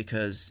child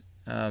because...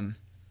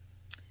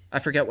 I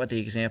forget what the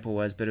example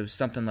was, but it was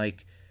something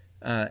like,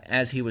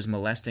 as he was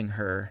molesting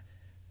her,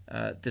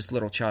 this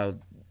little child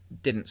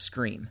didn't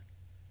scream.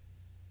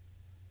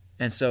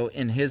 And so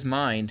in his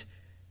mind,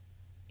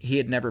 he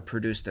had never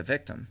produced a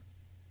victim.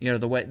 You know,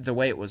 the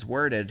way it was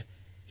worded,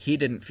 he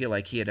didn't feel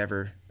like he had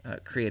ever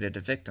created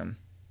a victim.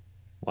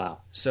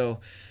 Wow. So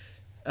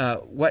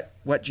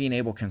what Gene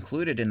Abel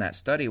concluded in that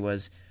study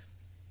was,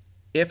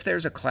 if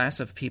there's a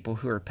class of people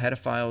who are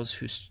pedophiles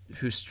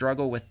who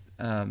struggle with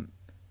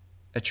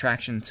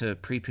attraction to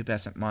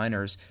prepubescent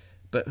minors,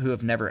 but who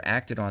have never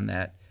acted on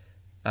that,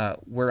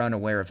 we're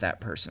unaware of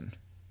that person.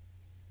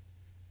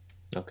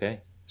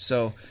 Okay.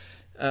 So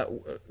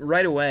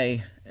right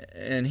away,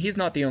 and he's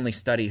not the only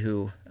study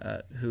who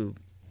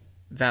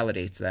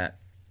validates that.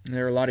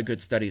 There are a lot of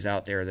good studies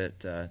out there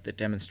that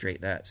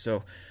demonstrate that.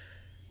 So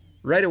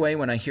right away,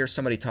 when I hear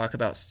somebody talk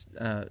about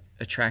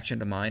attraction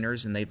to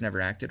minors and they've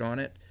never acted on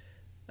it,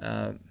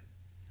 I'm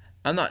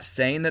not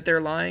saying that they're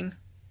lying,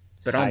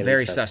 but I'm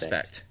very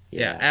suspect.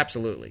 Yeah,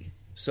 absolutely.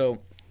 So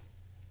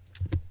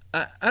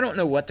I don't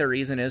know what the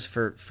reason is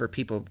for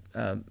people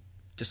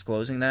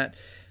disclosing that.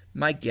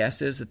 My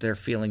guess is that they're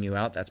feeling you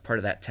out. That's part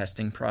of that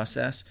testing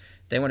process.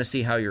 They want to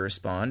see how you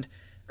respond.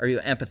 Are you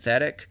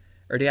empathetic,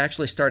 or do you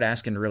actually start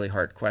asking really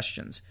hard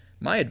questions?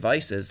 My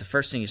advice is the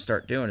first thing you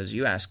start doing is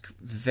you ask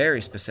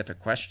very specific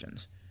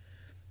questions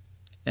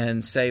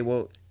and say,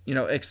 well,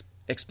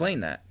 explain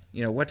that.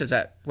 What does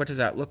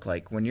that look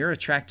like? When you're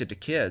attracted to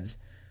kids,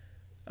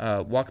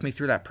 walk me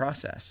through that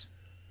process.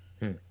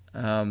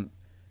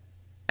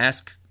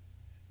 Ask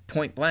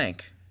point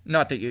blank.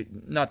 Not that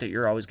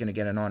you're always going to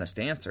get an honest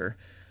answer.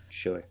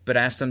 Sure. But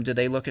ask them, do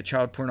they look at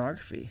child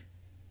pornography?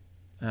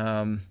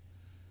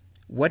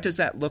 What does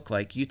that look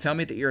like? You tell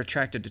me that you're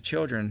attracted to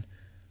children.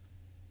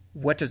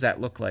 What does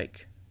that look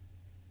like?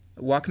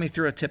 Walk me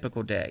through a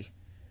typical day.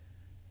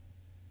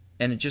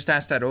 And just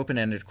ask that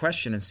open-ended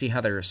question and see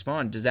how they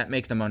respond. Does that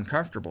make them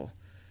uncomfortable?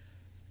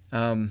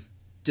 Do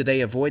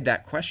they avoid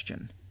that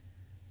question?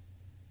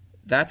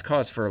 That's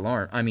cause for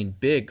alarm. I mean,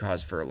 big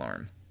cause for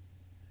alarm.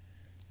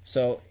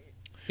 So,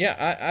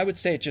 yeah, I would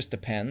say it just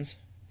depends.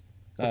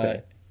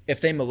 Okay. If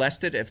they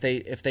molested, if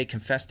they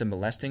confess to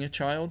molesting a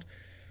child,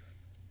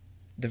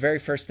 the very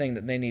first thing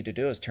that they need to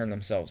do is turn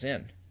themselves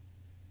in.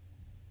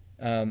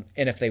 And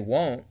if they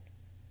won't,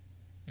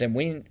 then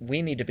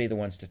we need to be the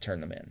ones to turn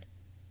them in.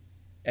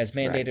 As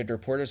mandated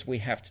reporters, we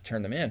have to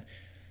turn them in.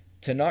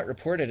 To not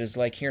report it is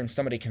like hearing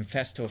somebody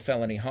confess to a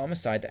felony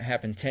homicide that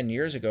happened 10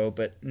 years ago,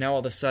 but now all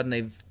of a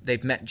sudden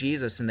they've met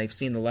Jesus and they've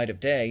seen the light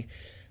of day,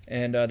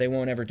 and they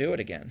won't ever do it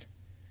again.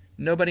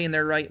 Nobody in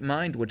their right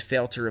mind would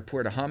fail to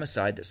report a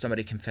homicide that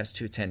somebody confessed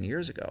to 10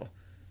 years ago.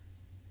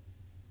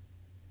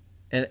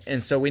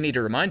 And so we need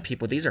to remind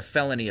people these are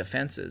felony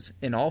offenses.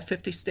 In all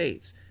 50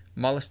 states,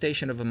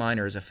 molestation of a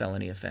minor is a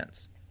felony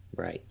offense.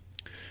 Right.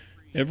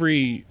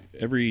 Every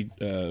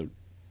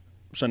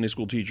Sunday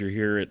school teacher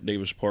here at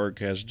Davis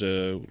Park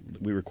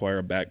we require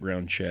a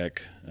background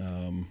check.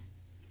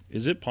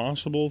 Is it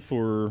possible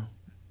for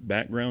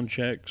background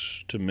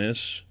checks to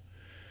miss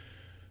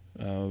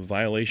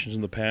violations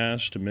in the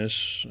past, to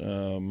miss,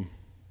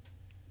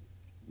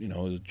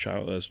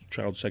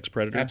 child sex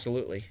predator?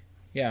 Absolutely.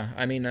 Yeah.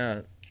 I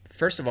mean,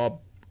 first of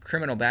all,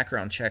 criminal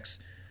background checks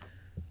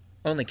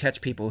only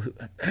catch people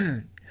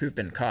who've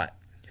been caught,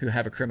 who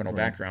have a criminal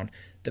background.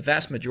 The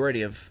vast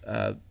majority of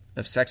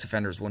sex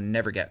offenders will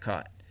never get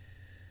caught.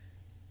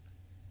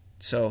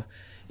 So,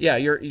 yeah,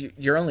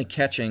 you're only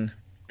catching,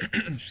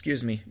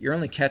 excuse me, you're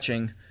only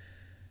catching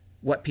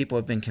what people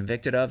have been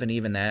convicted of, and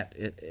even that,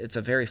 it's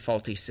a very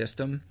faulty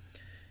system.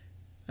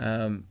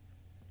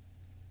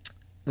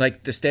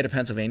 Like the state of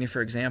Pennsylvania,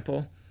 for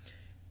example,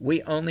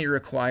 we only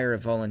require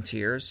of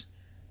volunteers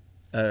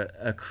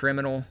a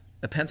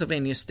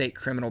Pennsylvania state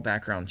criminal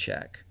background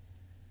check.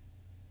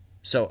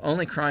 So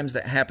only crimes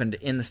that happened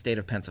in the state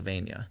of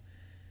Pennsylvania,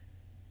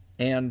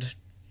 and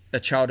a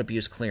child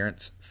abuse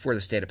clearance for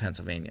the state of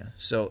Pennsylvania.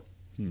 So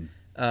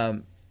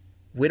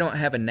we don't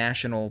have a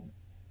national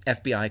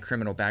FBI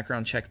criminal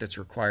background check that's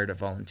required of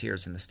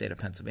volunteers in the state of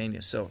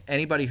Pennsylvania. So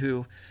anybody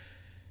who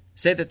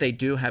say that they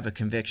do have a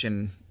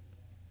conviction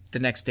the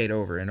next state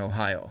over in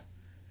Ohio,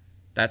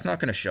 that's not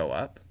going to show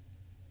up.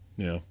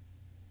 Yeah.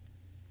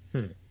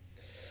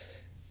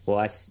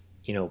 Well,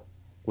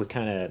 we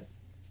kind of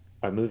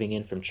are moving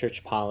in from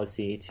church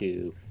policy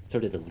to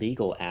sort of the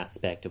legal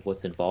aspect of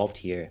what's involved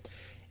here.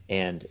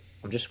 And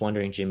I'm just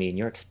wondering, Jimmy, in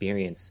your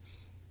experience,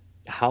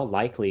 how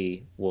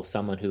likely will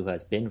someone who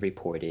has been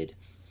reported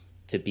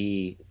to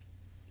be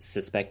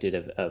suspected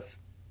of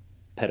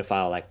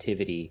pedophile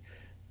activity,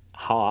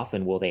 how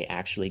often will they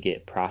actually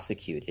get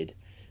prosecuted?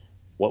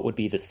 What would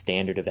be the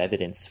standard of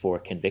evidence for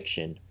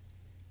conviction?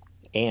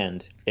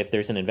 And if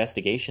there's an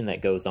investigation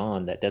that goes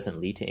on that doesn't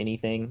lead to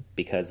anything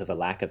because of a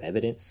lack of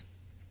evidence,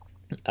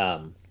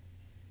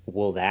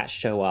 will that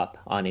show up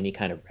on any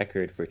kind of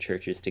record for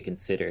churches to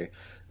consider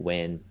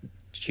when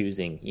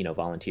choosing,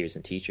 volunteers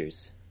and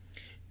teachers?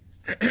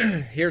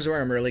 Here's where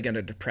I'm really going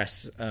to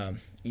depress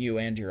you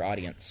and your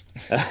audience.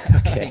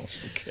 Okay.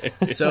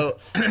 So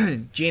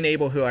Gene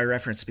Abel, who I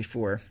referenced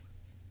before,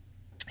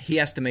 he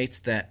estimates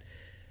that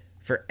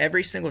for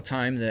every single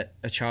time that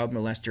a child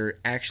molester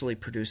actually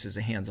produces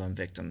a hands-on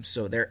victim,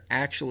 so they're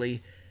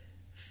actually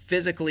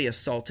physically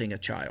assaulting a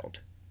child,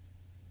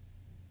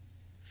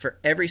 for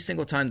every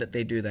single time that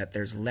they do that,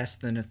 there's less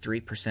than a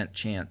 3%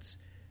 chance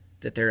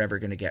that they're ever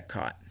going to get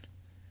caught.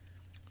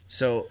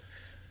 So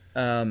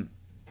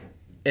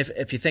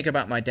if you think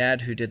about my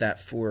dad, who did that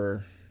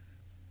for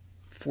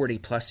 40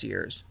 plus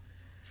years,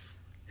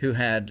 who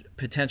had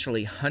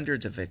potentially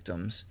hundreds of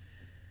victims,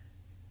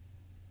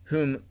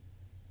 whom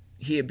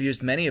he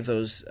abused many of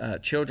those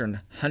children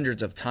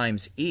hundreds of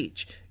times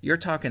each. You're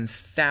talking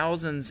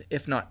thousands,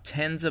 if not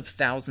tens of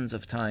thousands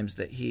of times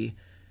that he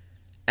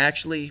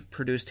actually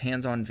produced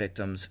hands-on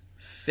victims,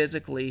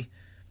 physically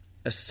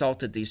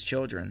assaulted these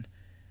children.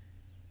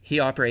 He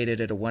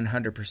operated at a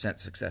 100%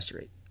 success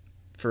rate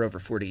for over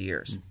 40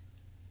 years.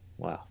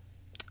 Wow.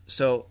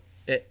 So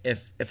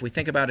if we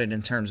think about it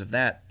in terms of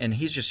that, and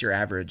he's your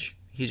average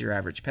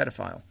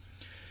pedophile.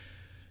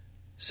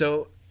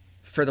 So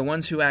for the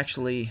ones who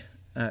actually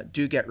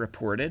do get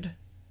reported,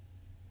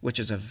 which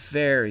is a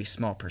very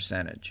small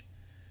percentage,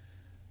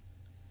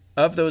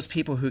 of those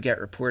people who get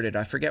reported,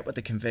 I forget what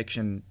the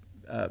conviction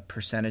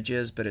percentage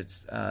is, but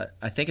it's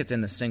I think it's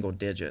in the single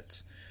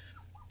digits.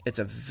 It's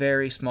a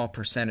very small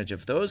percentage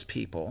of those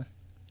people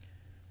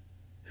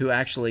who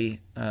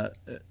actually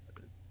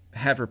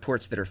have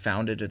reports that are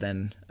founded,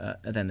 and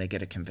then they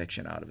get a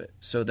conviction out of it.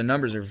 So the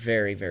numbers are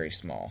very, very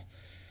small.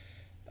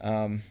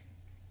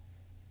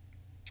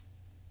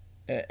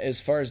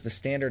 As far as the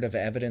standard of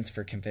evidence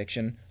for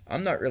conviction,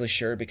 I'm not really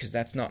sure, because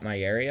that's not my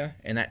area,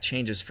 and that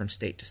changes from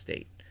state to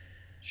state.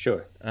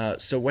 Sure.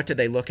 So what do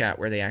they look at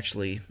where they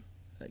actually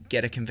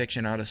get a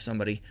conviction out of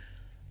somebody?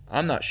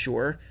 I'm not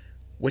sure,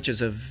 which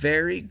is a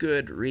very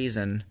good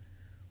reason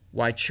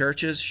why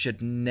churches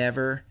should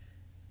never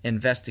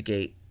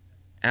investigate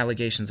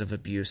allegations of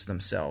abuse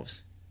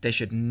themselves. They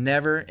should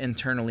never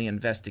internally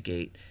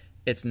investigate.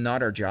 It's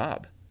not our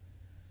job.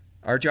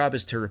 Our job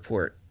is to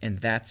report, and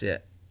that's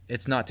it.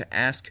 It's not to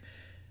ask.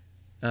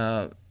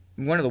 One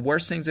of the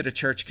worst things that a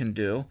church can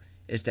do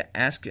is to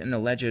ask an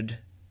alleged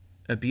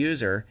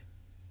abuser,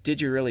 did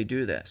you really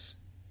do this?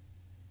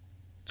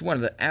 It's one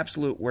of the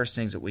absolute worst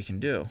things that we can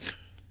do.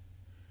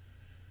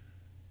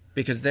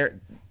 Because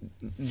they're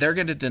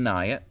going to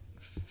deny it,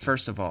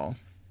 first of all.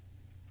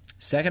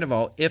 Second of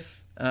all,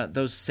 if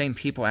those same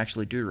people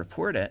actually do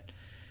report it,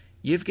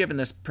 you've given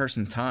this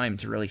person time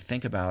to really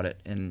think about it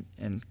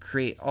and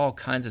create all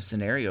kinds of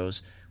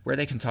scenarios where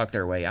they can talk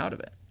their way out of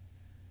it.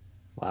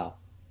 Wow.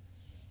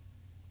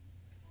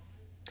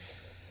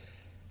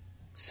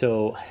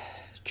 So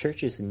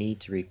churches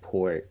need to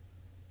report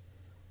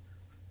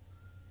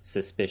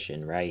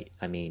suspicion, right?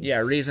 I mean... Yeah,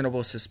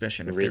 reasonable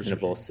suspicion.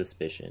 Reasonable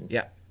suspicion.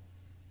 Yeah.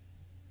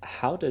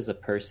 How does a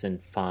person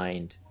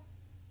find...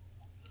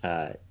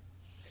 because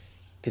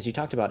you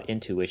talked about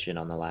intuition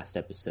on the last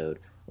episode.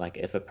 Like,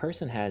 if a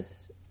person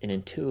has an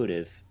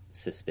intuitive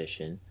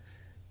suspicion,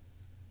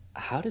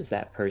 how does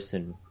that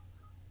person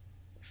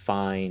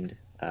find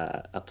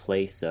a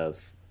place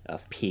of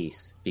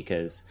peace,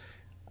 because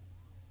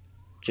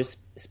just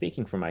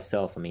speaking for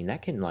myself, I mean,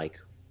 that can like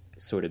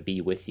sort of be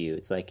with you.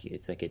 It's like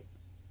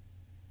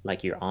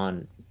you're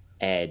on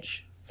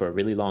edge for a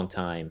really long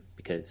time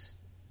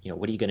because,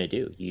 what are you going to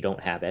do? You don't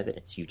have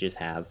evidence. You just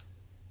have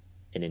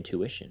an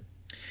intuition.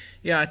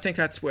 Yeah, I think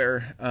that's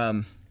where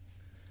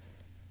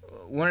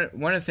one of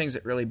the things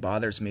that really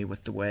bothers me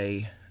with the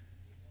way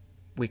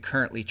we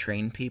currently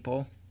train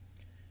people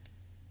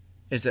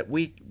is that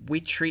we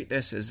treat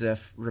this as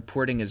if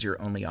reporting is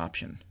your only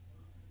option.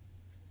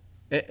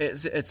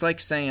 It's like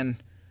saying,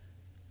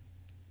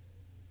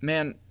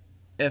 man,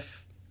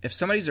 if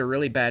somebody's a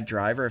really bad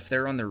driver, if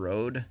they're on the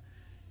road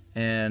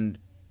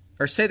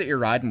or say that you're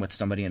riding with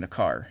somebody in a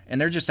car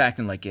and they're just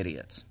acting like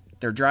idiots.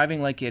 They're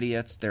driving like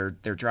idiots. They're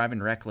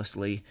driving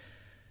recklessly.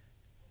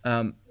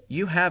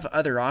 You have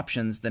other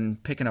options than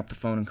picking up the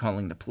phone and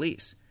calling the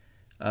police.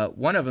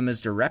 One of them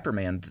is to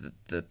reprimand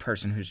the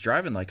person who's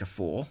driving like a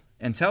fool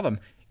and tell them,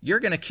 you're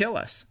going to kill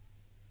us.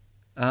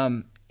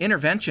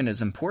 Intervention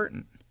is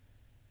important.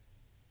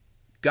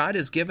 God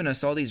has given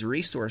us all these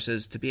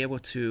resources to be able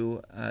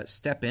to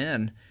step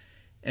in,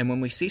 and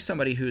when we see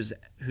somebody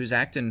who's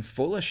acting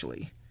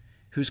foolishly,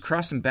 who's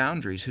crossing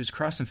boundaries, who's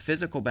crossing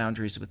physical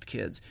boundaries with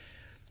kids,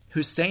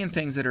 who's saying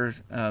things that are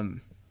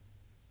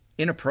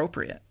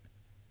inappropriate,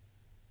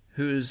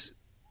 who's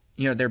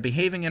they're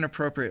behaving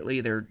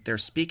inappropriately, they're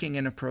speaking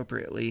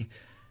inappropriately,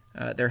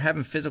 they're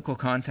having physical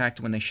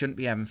contact when they shouldn't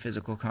be having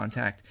physical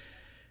contact.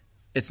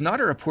 It's not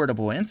a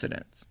reportable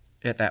incident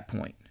at that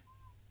point.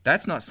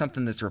 That's not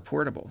something that's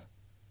reportable.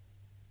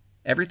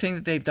 Everything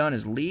that they've done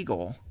is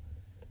legal,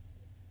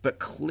 but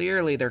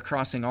clearly they're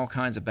crossing all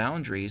kinds of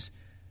boundaries.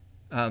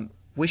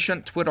 We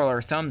shouldn't twiddle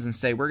our thumbs and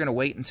say we're going to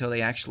wait until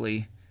they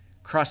actually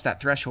cross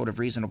that threshold of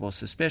reasonable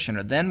suspicion,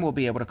 or then we'll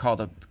be able to call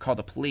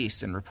the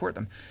police and report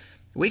them.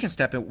 We can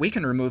step in. We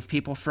can remove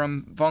people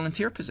from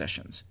volunteer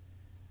positions,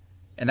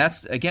 and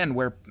that's again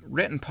where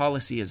written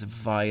policy is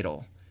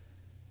vital.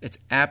 It's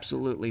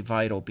absolutely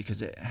vital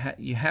because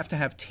you have to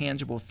have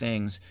tangible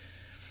things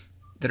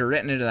that are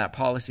written into that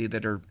policy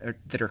that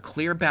are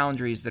clear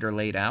boundaries that are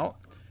laid out.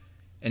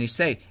 And you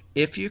say,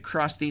 if you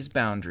cross these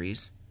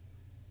boundaries,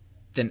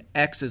 then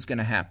X is going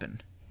to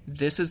happen.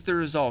 This is the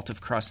result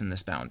of crossing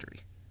this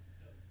boundary.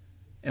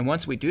 And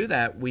once we do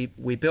that, we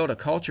build a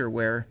culture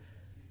where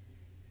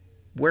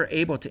we're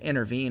able to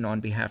intervene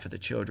on behalf of the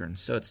children.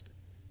 So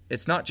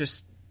it's not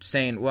just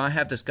saying, well, I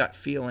have this gut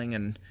feeling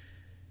and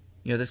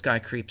this guy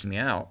creeps me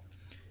out.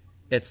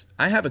 It's,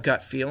 I have a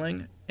gut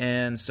feeling,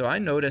 and so I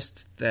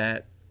noticed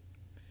that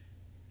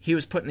he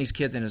was putting these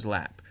kids in his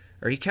lap,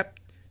 or he kept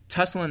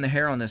tussling the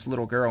hair on this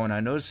little girl, and I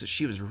noticed that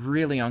she was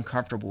really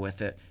uncomfortable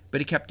with it,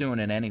 but he kept doing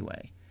it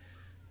anyway.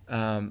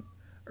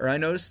 Or I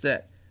noticed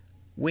that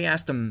we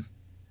asked him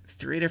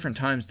 3 different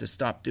times to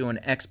stop doing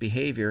X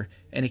behavior,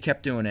 and he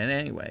kept doing it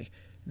anyway.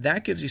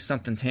 That gives you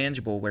something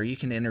tangible where you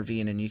can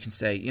intervene and you can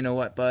say, you know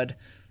what, bud,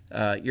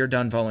 you're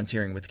done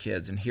volunteering with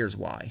kids, and here's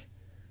why.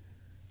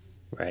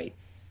 Right.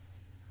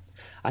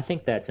 I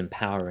think that's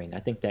empowering. I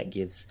think that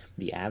gives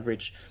the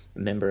average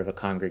member of a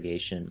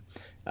congregation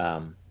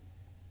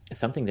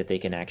something that they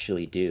can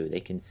actually do. They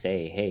can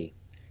say, hey,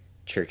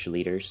 church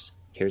leaders,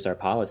 here's our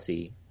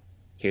policy.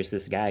 Here's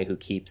this guy who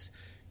keeps,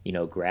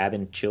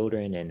 grabbing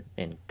children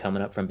and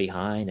coming up from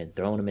behind and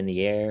throwing them in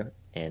the air.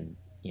 And,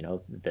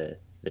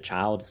 the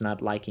child's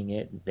not liking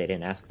it. They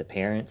didn't ask the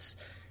parents.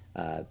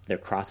 They're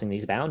crossing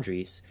these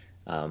boundaries.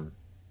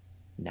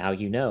 Now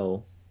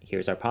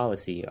here's our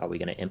policy. Are we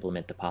going to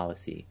implement the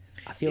policy?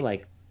 I feel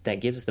like that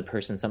gives the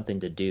person something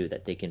to do,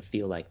 that they can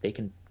feel like they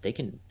can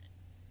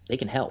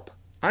help.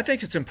 I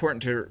think it's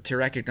important to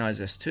recognize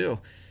this too.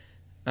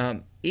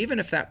 Even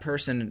if that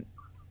person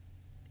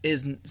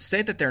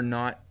say that they're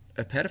not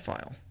a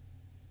pedophile.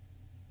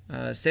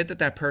 Say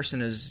that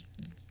person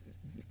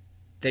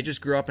they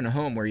just grew up in a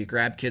home where you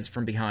grab kids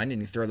from behind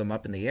and you throw them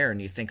up in the air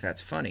and you think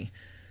that's funny.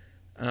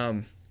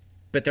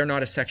 But they're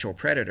not a sexual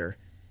predator.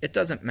 It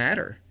doesn't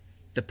matter.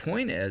 The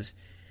point is,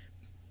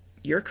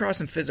 you're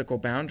crossing physical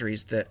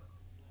boundaries that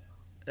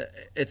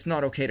it's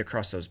not okay to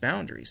cross those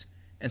boundaries.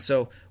 And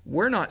so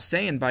we're not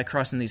saying by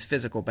crossing these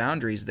physical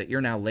boundaries that you're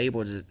now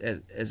labeled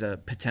as a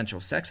potential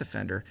sex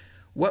offender.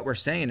 What we're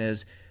saying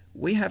is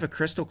we have a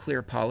crystal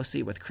clear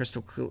policy with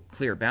crystal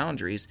clear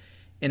boundaries,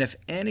 and if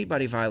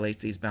anybody violates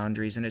these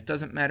boundaries, and it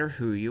doesn't matter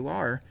who you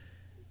are,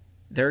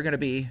 there are going to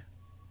be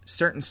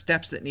certain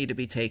steps that need to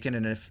be taken,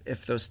 and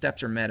if those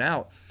steps are met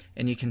out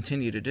and you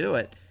continue to do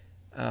it,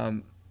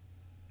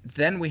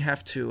 then we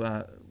have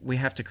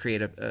to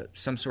create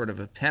some sort of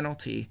a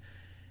penalty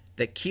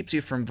that keeps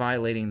you from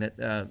violating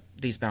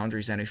these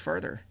boundaries any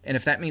further. And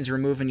if that means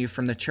removing you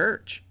from the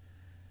church,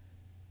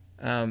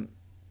 then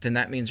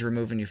that means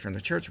removing you from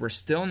the church. We're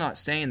still not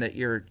saying that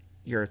you're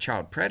a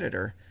child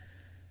predator,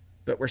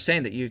 but we're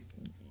saying that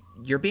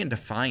you're being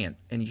defiant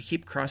and you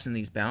keep crossing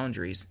these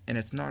boundaries, and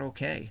it's not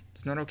okay.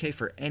 It's not okay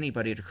for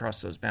anybody to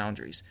cross those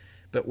boundaries,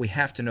 but we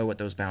have to know what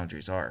those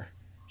boundaries are.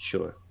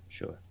 Sure.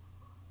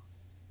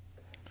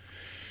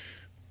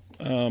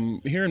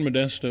 Here in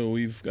Modesto,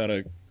 we've got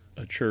a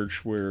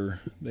church where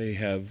they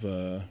have,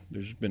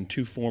 there's been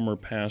 2 former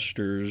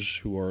pastors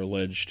who are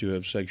alleged to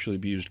have sexually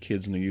abused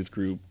kids in the youth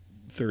group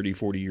 30,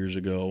 40 years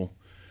ago.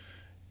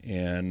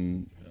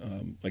 And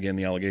again,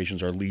 the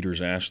allegations are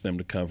leaders asked them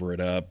to cover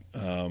it up.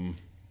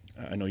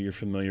 I know you're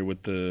familiar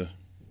with the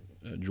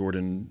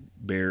Jordan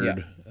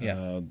Baird,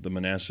 the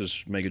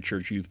Manassas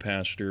megachurch youth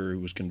pastor who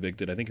was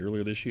convicted, I think,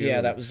 earlier this year.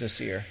 Yeah, that was this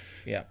year.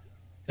 Yeah.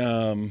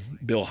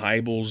 Bill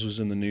Hybels was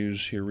in the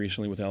news here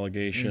recently with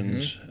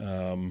allegations.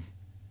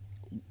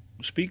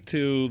 Speak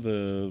to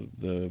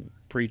the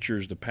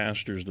preachers, the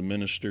pastors, the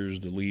ministers,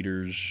 the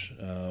leaders.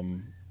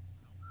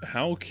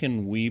 How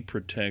can we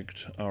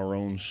protect our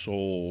own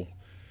soul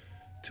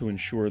to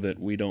ensure that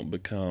we don't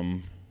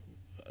become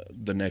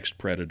the next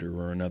predator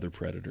or another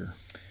predator?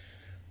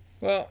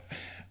 Well,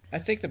 I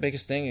think the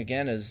biggest thing,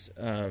 again, is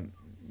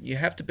you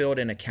have to build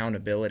in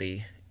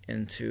accountability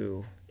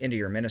into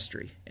your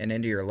ministry and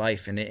into your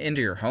life and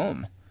into your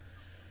home.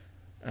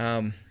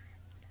 None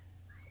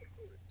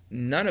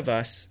of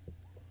us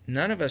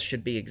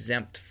should be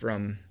exempt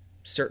from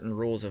certain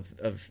rules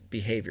of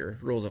behavior,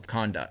 rules of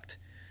conduct.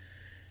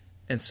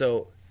 And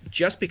so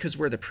just because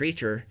we're the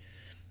preacher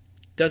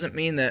doesn't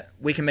mean that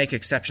we can make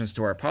exceptions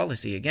to our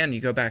policy. Again,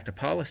 you go back to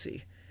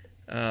policy.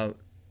 Part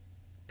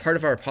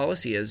of our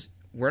policy is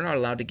we're not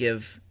allowed to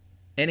give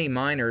any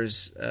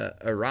minors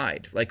a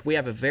ride. Like, we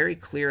have a very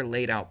clear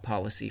laid out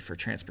policy for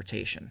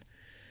transportation.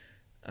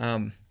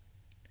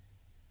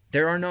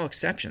 There are no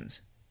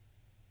exceptions.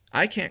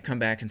 I can't come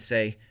back and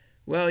say,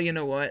 well, you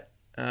know what?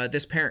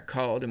 This parent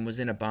called and was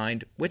in a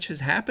bind, which has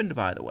happened,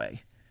 by the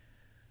way,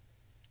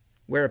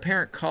 where a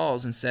parent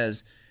calls and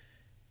says,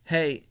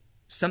 hey,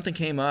 something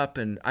came up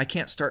and I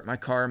can't start my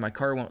car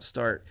won't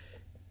start.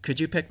 Could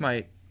you pick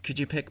my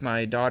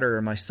daughter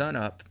or my son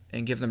up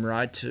and give them a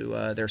ride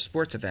to their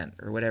sports event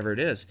or whatever it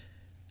is?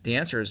 The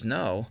answer is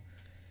no.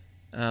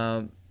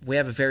 We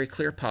have a very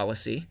clear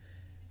policy.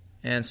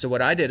 And so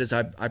what I did is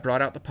I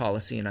brought out the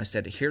policy and I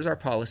said, here's our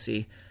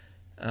policy.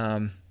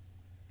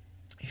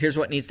 Here's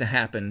what needs to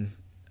happen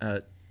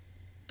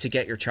to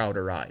get your child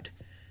a ride.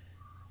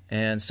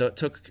 And so it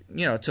took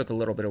a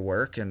little bit of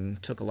work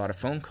and took a lot of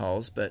phone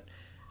calls, but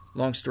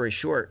long story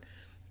short,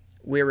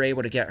 we were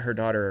able to get her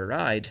daughter a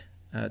ride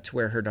to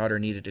where her daughter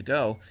needed to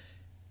go.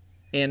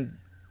 And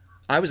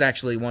I was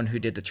actually one who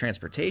did the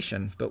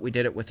transportation, but we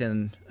did it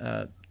within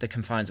the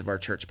confines of our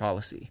church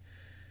policy.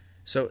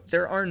 So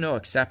there are no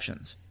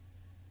exceptions.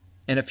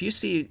 And if you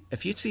see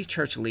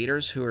church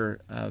leaders who are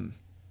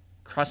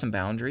crossing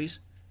boundaries,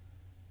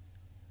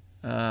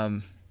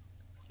 and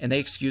they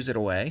excuse it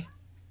away,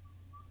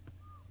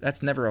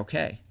 that's never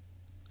okay.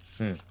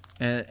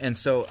 And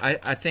so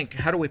I think,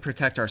 how do we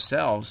protect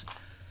ourselves?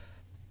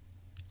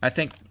 I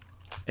think,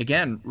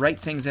 again, write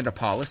things into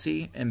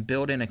policy and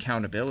build in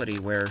accountability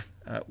where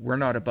we're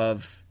not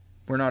above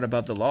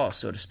the law,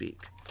 so to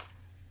speak.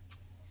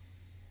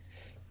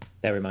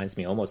 That reminds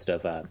me almost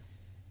of 1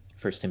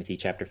 Timothy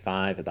chapter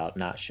 5 about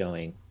not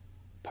showing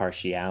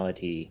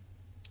partiality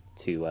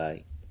to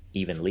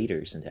even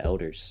leaders and to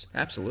elders.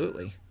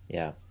 Absolutely.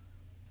 Yeah.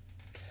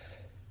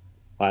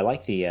 Well, I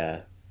like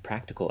the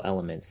practical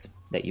elements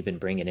that you've been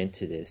bringing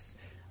into this.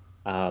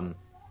 I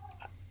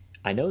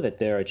know that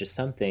there are just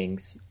some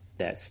things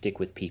that stick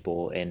with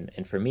people,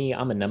 and for me,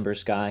 I'm a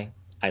numbers guy.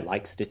 I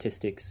like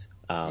statistics.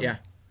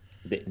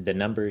 The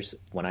numbers,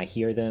 when I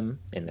hear them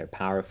and they're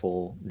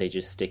powerful, they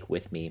just stick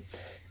with me.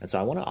 And so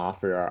I want to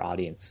offer our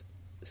audience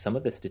some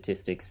of the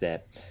statistics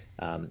that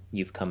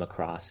you've come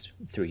across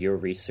through your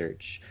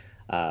research.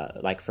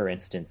 Like, for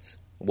instance,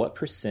 what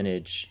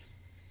percentage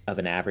of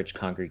an average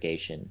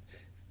congregation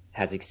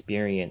has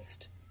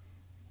experienced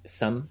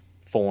some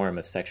form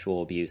of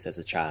sexual abuse as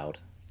a child?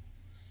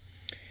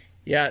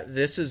 Yeah,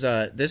 this is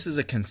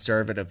a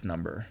conservative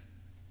number.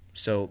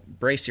 So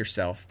brace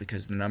yourself,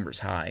 because the number's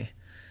high.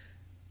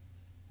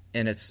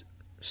 And it's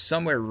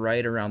somewhere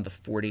right around the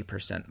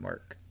 40%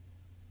 mark.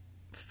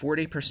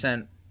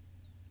 40%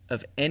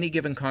 of any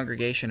given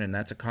congregation, and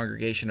that's a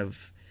congregation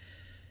of,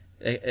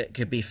 it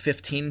could be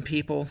 15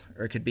 people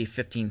or it could be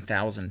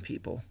 15,000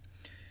 people.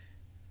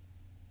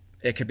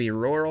 It could be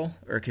rural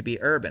or it could be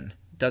urban.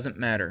 Doesn't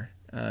matter.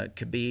 It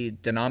could be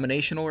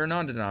denominational or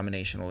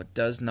non-denominational. It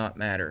does not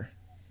matter.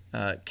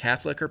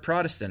 Catholic or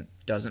Protestant,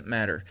 doesn't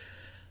matter.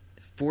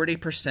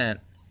 40%,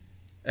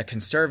 a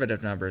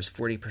conservative number is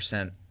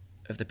 40%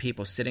 of the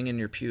people sitting in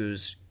your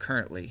pews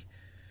currently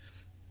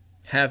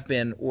have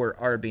been or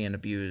are being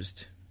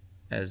abused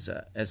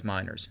as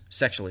minors,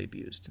 sexually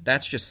abused.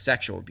 That's just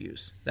sexual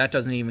abuse. That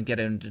doesn't even get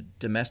into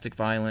domestic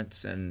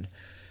violence and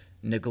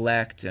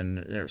neglect, and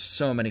there's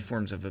so many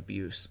forms of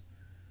abuse.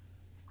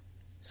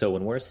 So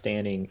when we're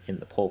standing in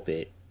the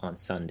pulpit on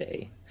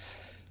Sunday,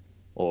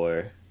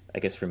 or I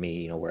guess for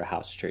me, we're a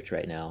house church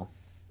right now,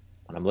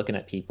 when I'm looking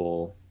at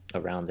people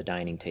around the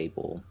dining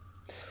table,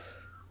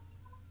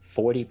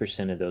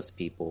 40% of those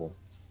people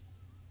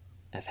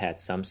have had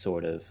some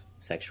sort of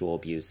sexual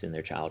abuse in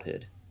their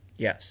childhood.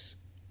 Yes.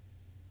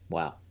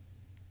 Wow.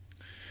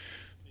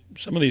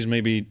 some of these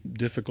may be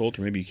difficult,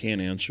 or maybe you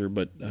can't answer,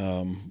 but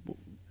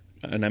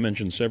and I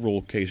mentioned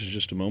several cases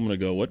just a moment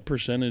ago. What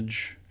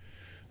percentage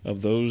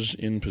of those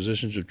in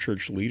positions of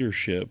church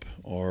leadership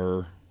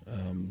are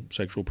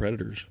sexual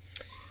predators?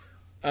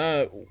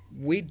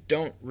 We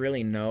don't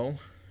really know.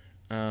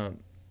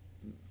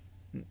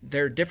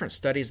 There are different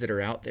studies that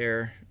are out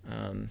there,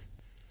 and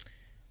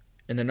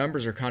the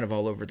numbers are kind of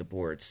all over the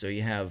board. So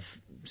you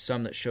have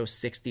some that show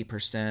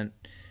 60%,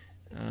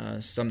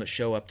 some that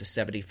show up to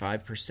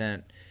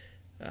 75%.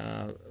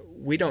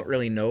 We don't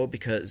really know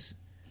because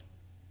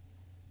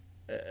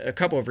a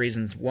couple of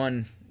reasons.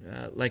 One,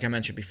 like I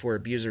mentioned before,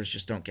 abusers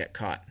just don't get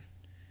caught.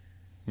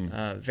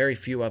 Very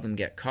few of them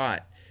get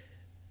caught.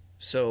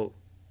 So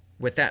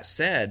with that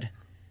said,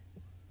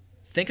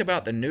 think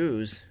about the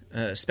news,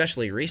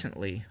 especially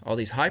recently, all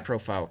these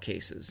high-profile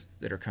cases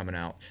that are coming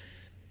out.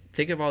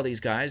 Think of all these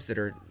guys that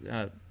are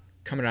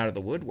coming out of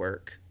the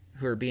woodwork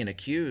who are being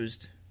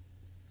accused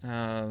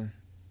of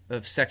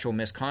sexual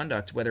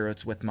misconduct, whether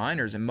it's with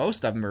minors, and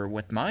most of them are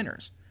with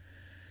minors.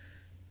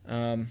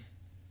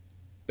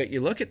 But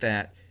you look at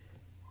that,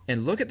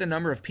 and look at the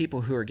number of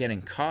people who are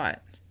getting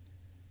caught,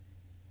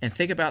 and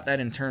think about that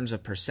in terms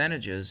of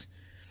percentages.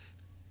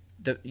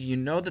 You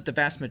know that the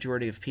vast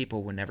majority of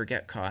people will never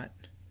get caught,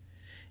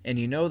 and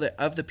you know that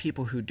of the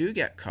people who do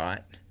get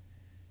caught,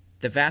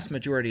 the vast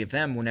majority of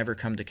them will never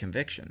come to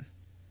conviction.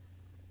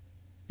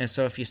 And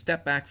so if you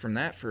step back from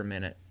that for a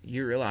minute,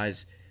 you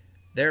realize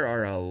there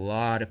are a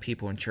lot of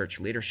people in church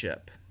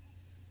leadership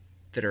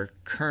that are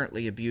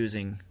currently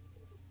abusing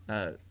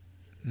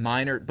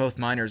both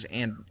minors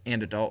and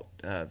adult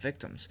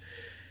victims.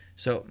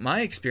 So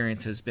my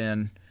experience has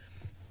been,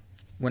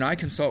 when I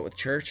consult with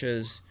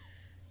churches,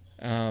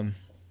 to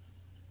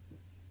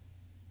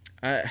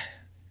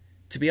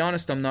be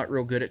honest, I'm not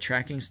real good at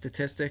tracking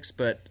statistics,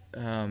 but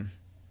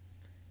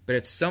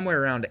it's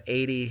somewhere around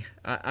 80.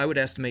 I would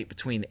estimate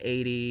between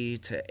 80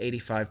 to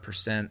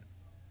 85%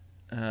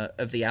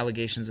 of the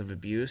allegations of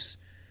abuse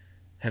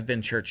have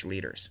been church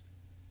leaders.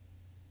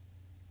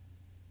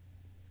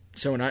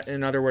 So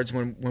in other words,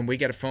 when we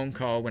get a phone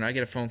call, when I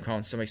get a phone call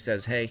and somebody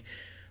says, "Hey,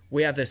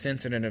 we have this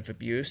incident of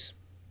abuse,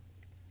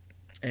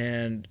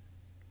 and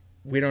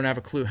we don't have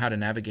a clue how to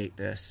navigate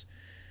this,"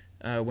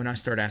 when I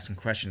start asking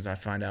questions, I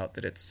find out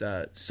that it's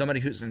somebody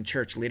who's in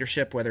church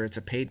leadership, whether it's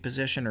a paid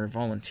position or a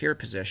volunteer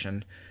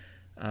position.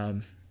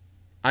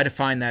 I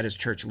define that as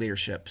church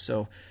leadership.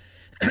 So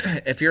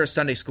if you're a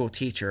Sunday school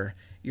teacher,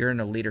 you're in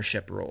a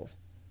leadership role.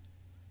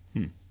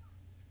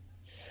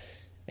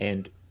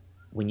 And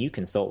when you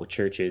consult with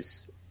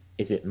churches,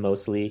 is it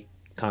mostly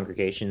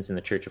congregations in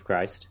the Church of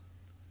Christ?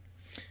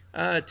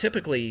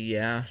 Typically,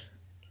 yeah.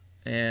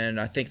 And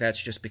I think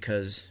that's just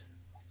because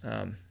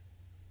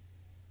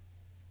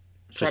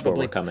Just where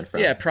we're coming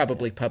from. Yeah,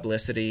 probably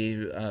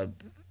publicity,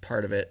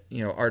 part of it.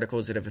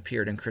 Articles that have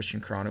appeared in Christian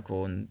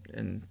Chronicle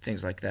and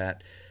things like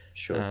that.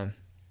 Sure.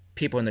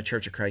 People in the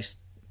Church of Christ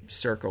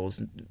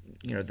circles,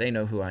 they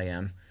know who I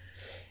am,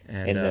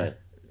 and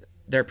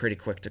they're pretty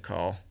quick to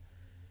call.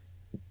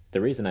 The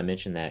reason I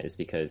mention that is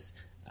because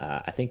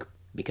I think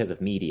because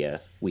of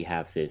media, we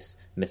have this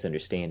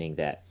misunderstanding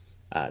that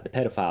the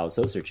pedophiles,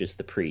 those are just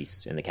the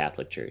priests in the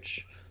Catholic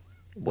Church.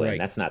 When Right.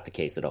 That's not the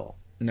case at all.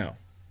 No.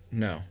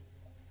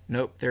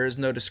 Nope, there is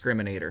no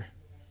discriminator.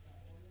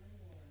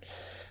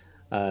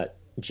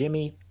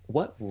 Jimmy,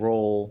 what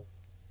role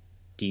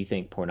do you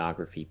think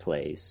pornography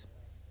plays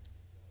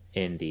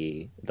in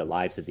the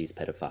lives of these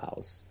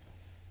pedophiles?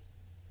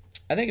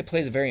 I think it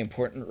plays a very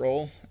important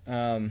role.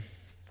 I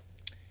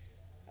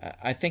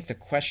think the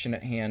question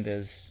at hand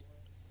is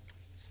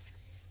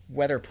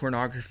whether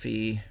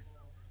pornography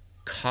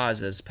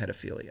causes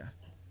pedophilia.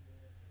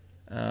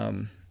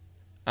 I'm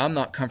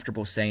not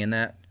comfortable saying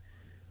that,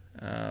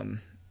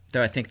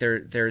 though I think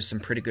there's some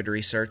pretty good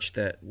research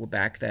that will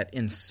back that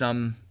in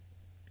some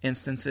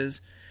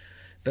instances.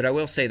 But I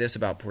will say this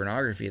about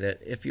pornography, that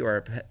if you are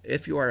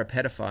a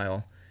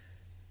pedophile,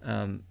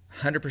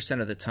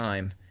 100% of the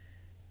time,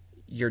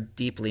 you're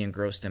deeply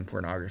engrossed in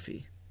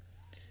pornography.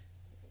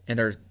 And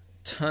there are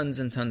tons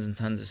and tons and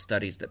tons of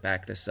studies that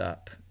back this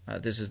up.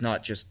 This is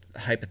not just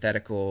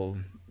hypothetical,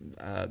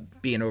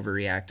 being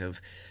overreactive.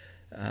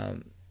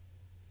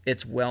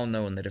 It's well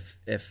known that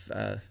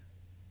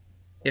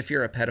if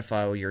you're a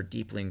pedophile, you're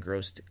deeply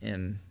engrossed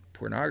in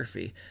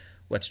pornography.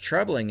 What's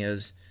troubling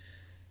is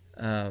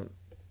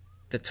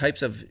the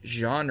types of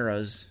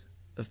genres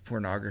of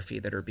pornography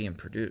that are being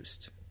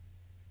produced.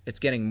 It's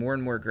getting more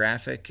and more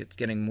graphic. It's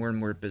getting more and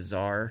more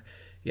bizarre.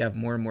 You have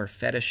more and more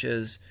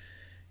fetishes.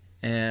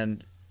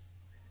 And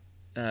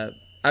I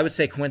would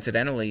say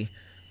coincidentally,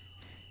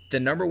 the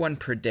number one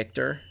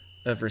predictor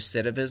of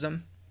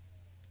recidivism,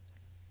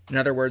 in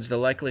other words, the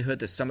likelihood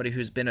that somebody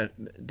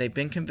they've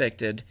been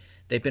convicted,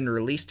 they've been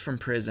released from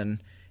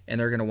prison, and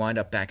they're going to wind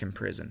up back in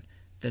prison.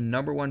 The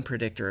number one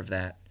predictor of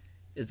that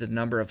is the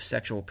number of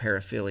sexual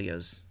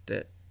paraphilias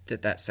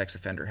that sex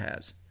offender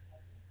has.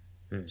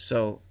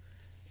 So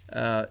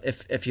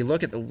if you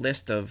look at the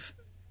list of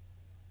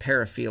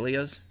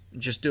paraphilias,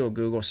 just do a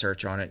Google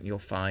search on it, and you'll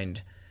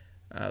find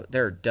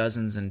There are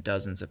dozens and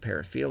dozens of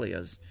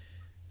paraphilias,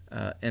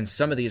 and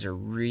some of these are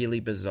really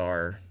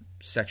bizarre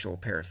sexual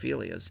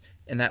paraphilias,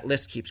 and that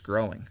list keeps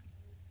growing.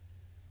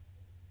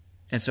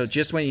 And so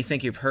just when you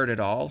think you've heard it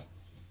all,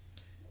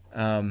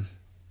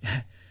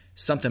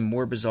 something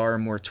more bizarre,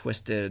 more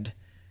twisted,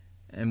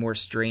 and more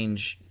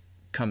strange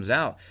comes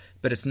out.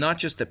 But it's not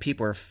just that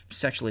people are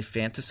sexually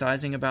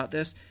fantasizing about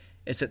this.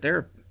 It's that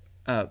there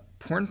are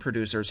porn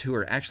producers who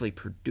are actually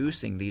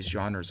producing these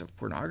genres of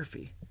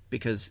pornography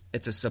because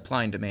it's a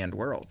supply and demand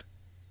world.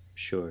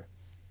 Sure.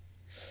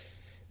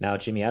 Now,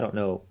 Jimmy, I don't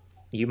know,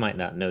 you might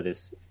not know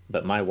this,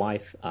 but my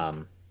wife,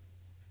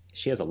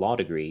 she has a law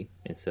degree,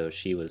 and so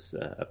she was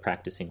a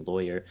practicing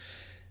lawyer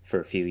for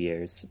a few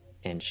years,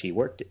 and she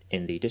worked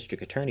in the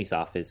district attorney's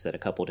office at a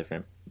couple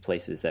different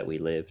places that we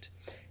lived.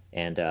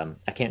 And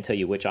I can't tell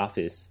you which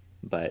office,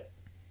 but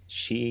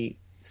she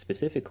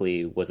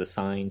specifically was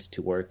assigned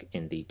to work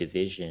in the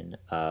division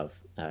of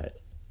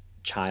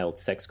child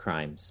sex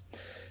crimes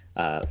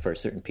for a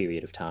certain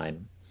period of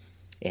time.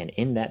 And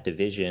in that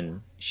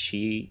division,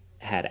 she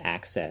had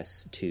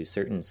access to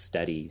certain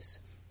studies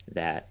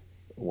that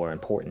were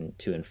important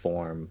to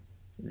inform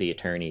the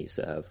attorneys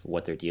of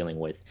what they're dealing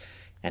with.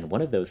 And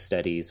one of those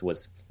studies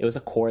was a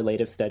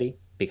correlative study,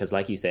 because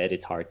like you said,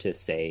 it's hard to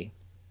say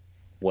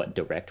what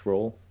direct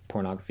role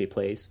pornography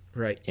plays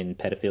right in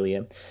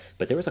pedophilia.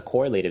 But there was a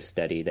correlative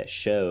study that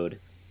showed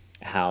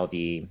how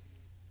the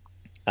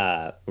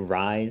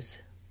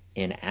rise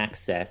in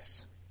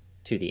access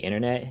to the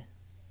internet,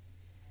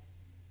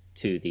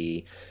 to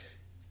the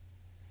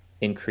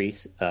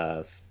increase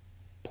of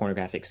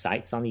pornographic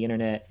sites on the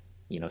internet,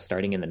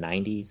 starting in the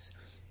 90s,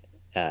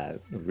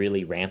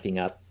 really ramping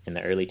up in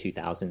the early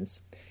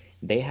 2000s.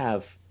 They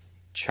have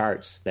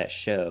charts that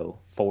show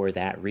for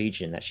that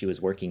region that she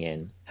was working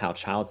in how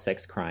child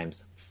sex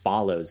crimes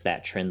follows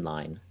that trend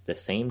line, the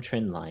same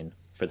trend line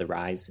for the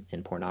rise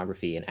in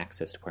pornography and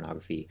access to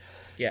pornography.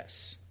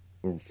 Yes.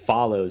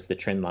 Follows the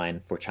trend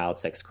line for child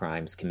sex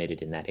crimes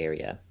committed in that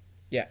area.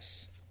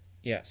 Yes.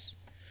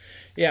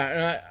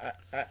 Yeah,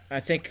 and I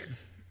think,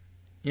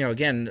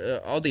 again,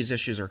 all these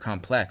issues are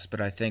complex, but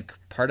I think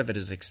part of it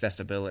is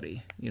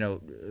accessibility.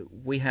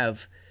 We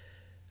have,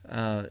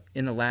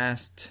 in the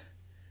last,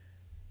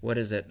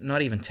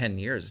 not even 10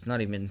 years, it's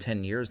not even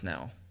 10 years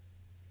now,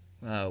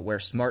 where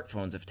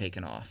smartphones have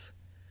taken off.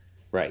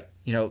 Right.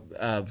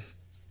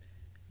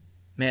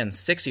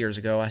 6 years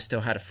ago, I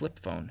still had a flip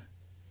phone.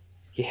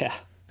 Yeah.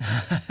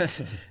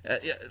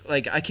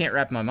 Like, I can't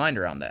wrap my mind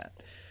around that.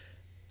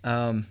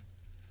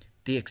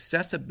 The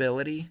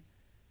accessibility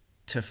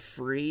to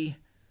free,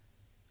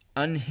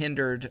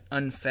 unhindered,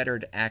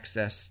 unfettered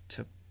access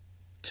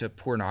to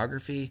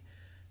pornography,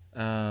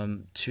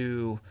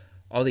 to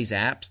all these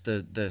apps,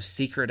 the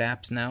secret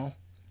apps now.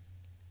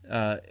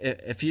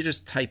 If you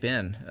just type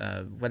in,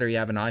 whether you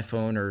have an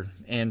iPhone or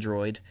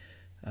Android,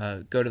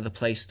 go to the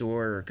Play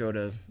Store or go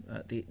to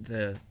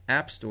the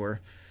App Store,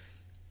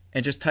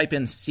 and just type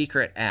in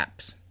secret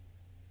apps.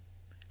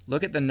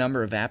 Look at the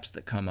number of apps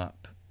that come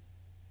up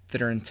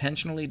that are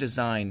intentionally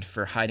designed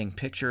for hiding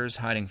pictures,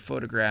 hiding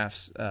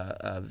photographs,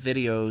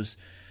 videos,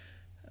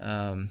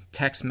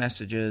 text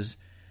messages,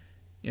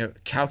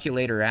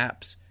 calculator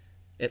apps.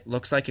 It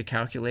looks like a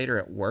calculator,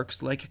 it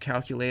works like a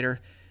calculator,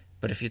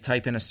 but if you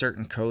type in a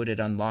certain code, it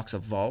unlocks a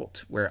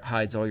vault where it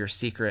hides all your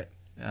secret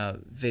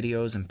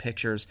videos and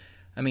pictures.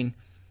 I mean,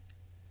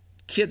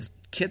 kids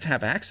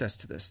have access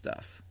to this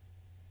stuff.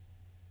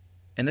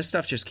 And this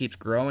stuff just keeps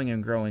growing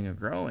and growing and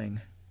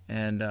growing.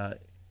 And,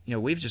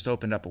 we've just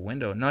opened up a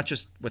window, not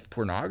just with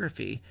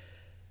pornography,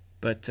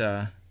 but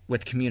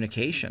with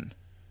communication.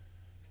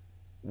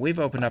 We've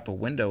opened up a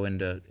window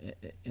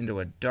into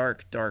a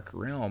dark, dark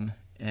realm,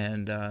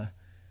 and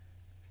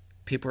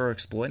people are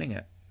exploiting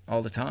it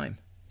all the time.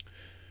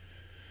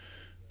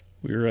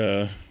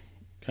 We're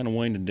kind of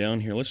winding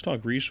down here. Let's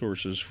talk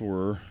resources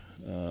for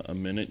a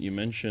minute. You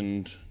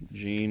mentioned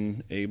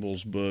Gene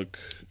Abel's book,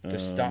 the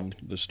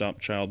Stop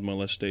Child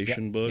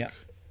Molestation book. Yep.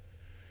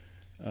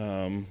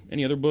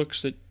 Any other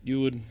books that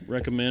you would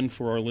recommend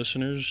for our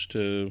listeners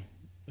to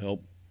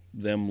help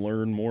them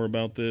learn more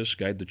about this,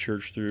 guide the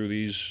church through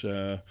these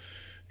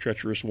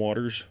treacherous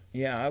waters?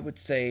 Yeah, I would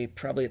say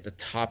probably at the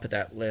top of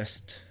that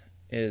list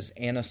is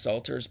Anna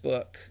Salter's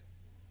book,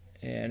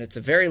 and it's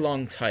a very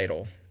long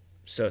title,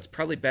 so it's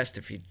probably best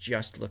if you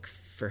just look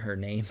for her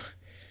name.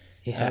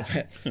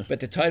 Yeah. But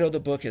the title of the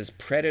book is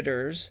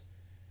Predators,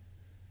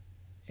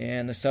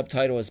 and the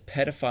subtitle is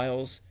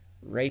Pedophiles,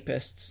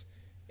 Rapists,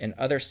 and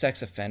Other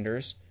Sex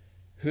Offenders,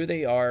 Who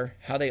They Are,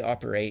 How They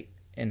Operate,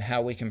 and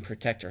How We Can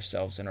Protect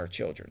Ourselves and Our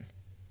Children.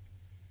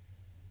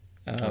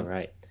 All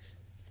right.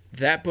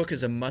 That book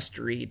is a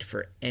must-read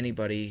for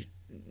anybody,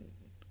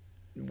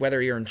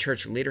 whether you're in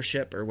church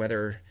leadership or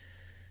whether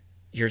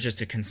you're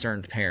just a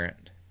concerned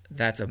parent.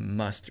 That's a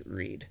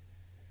must-read.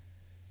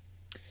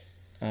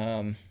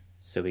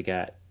 So we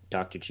got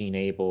Dr. Gene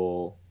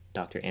Abel,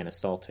 Dr. Anna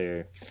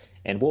Salter,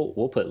 and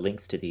we'll put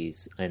links to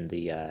these in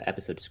the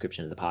episode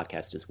description of the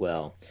podcast as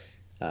well.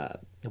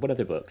 What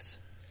other books?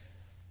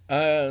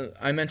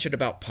 I mentioned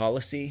about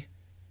policy.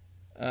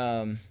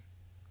 Boz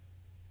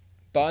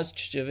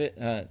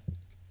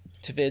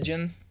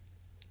Tchividjian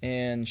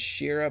and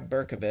Shira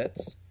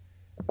Berkovitz,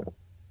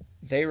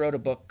 they wrote a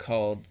book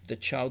called The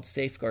Child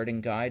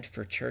Safeguarding Guide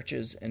for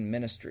Churches and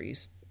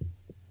Ministries.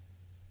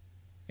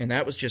 And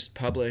that was just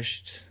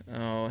published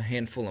a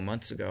handful of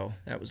months ago.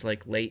 That was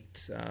like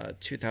late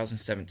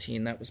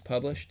 2017 that was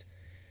published.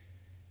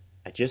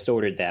 I just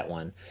ordered that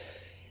one.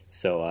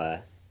 So,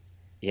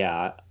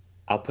 yeah,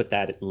 I'll put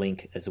that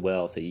link as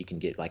well so you can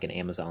get like an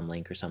Amazon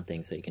link or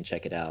something so you can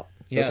check it out.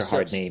 Those are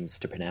hard names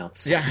to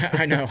pronounce. Yeah,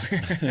 I know.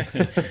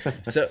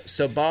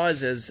 So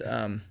Boz is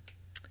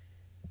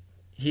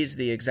he's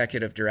the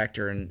executive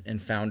director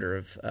and founder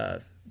of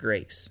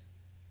Grace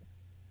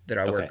that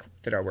I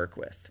work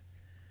with.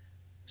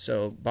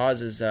 So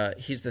Boz is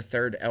he's the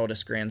third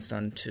eldest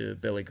grandson to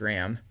Billy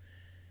Graham,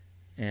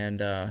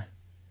 and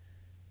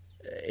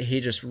he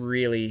just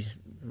really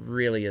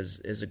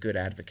is a good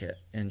advocate,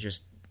 and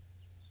just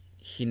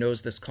he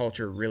knows this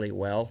culture really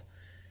well.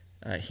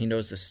 He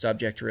knows the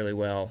subject really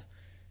well,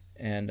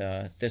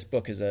 and this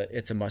book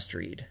it's a must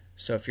read.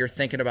 So if you're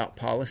thinking about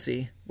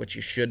policy, which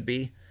you should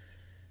be,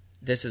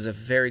 this is a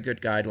very good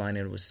guideline, and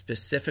it was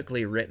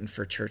specifically written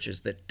for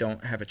churches that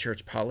don't have a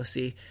church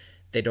policy.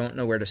 They don't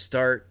know where to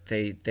start.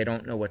 They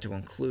don't know what to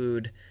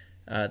include.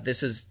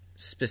 This is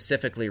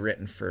specifically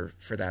written for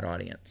that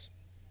audience.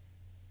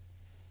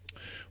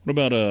 What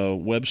about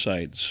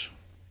websites?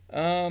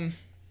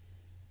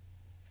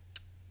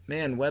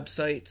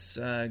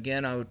 Websites,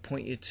 again, I would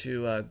point you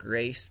to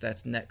Grace.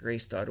 That's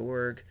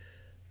netgrace.org.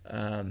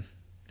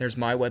 There's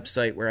my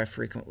website where I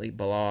frequently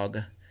blog.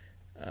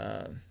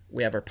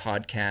 We have our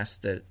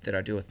podcast that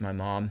I do with my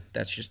mom.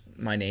 That's just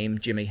my name,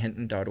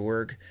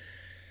 jimmyhinton.org.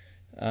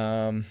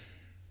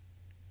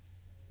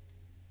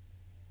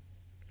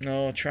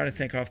 No, trying to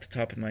think off the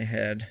top of my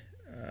head.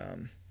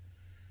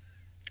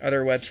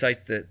 Other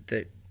websites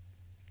that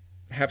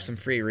have some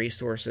free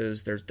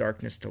resources. There's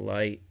Darkness to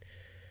Light.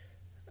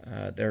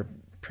 They're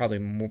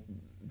probably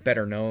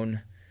better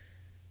known.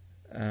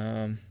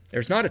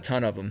 There's not a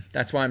ton of them.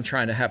 That's why I'm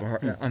trying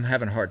to I'm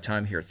having a hard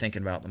time here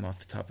thinking about them off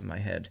the top of my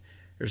head.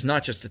 There's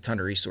not just a ton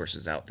of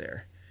resources out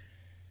there.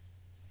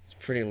 It's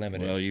pretty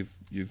limited. Well, you've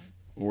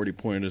already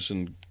pointed us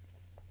in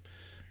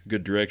a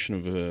good direction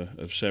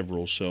of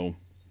several. So,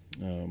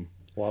 well,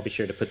 I'll be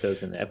sure to put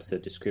those in the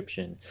episode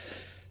description.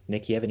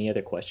 Nick, you have any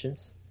other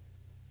questions?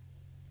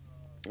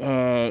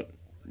 I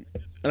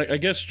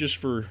guess just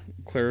for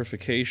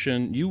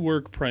clarification, you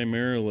work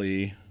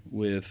primarily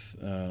with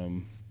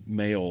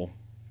male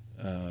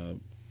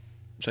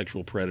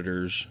sexual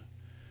predators,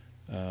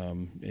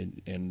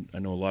 and I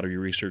know a lot of your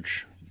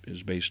research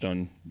is based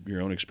on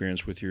your own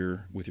experience with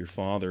your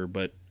father.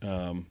 But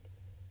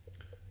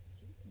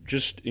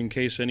just in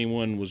case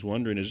anyone was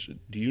wondering,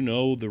 do you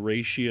know the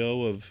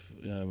ratio of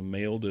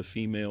male to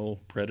female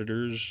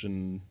predators?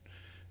 And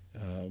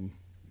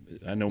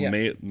I know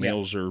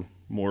males are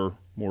more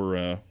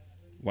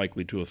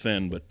likely to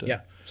offend, but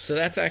so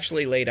that's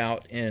actually laid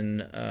out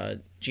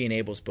in Gene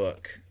Abel's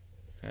book,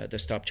 the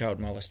Stop Child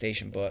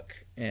Molestation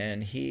book,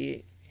 and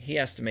he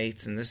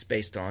estimates, and this is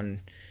based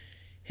on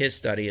his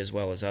study as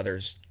well as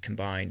others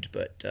combined,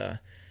 but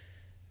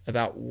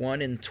about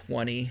 1 in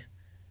 20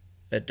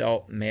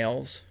 adult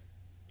males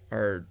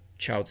are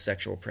child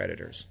sexual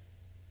predators,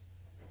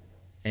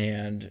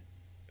 and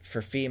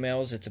for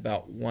females it's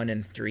about 1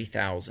 in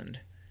 3,000.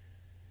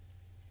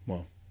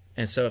 Wow.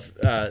 And so if,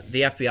 the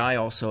FBI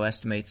also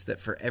estimates that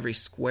for every 1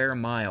 square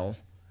mile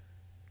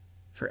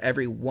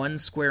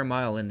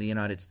in the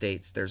United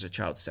States, there's a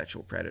child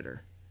sexual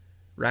predator.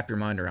 Wrap your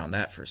mind around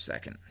that for a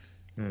second.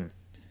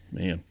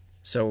 Man.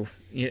 So,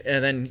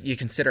 and then you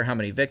consider how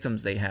many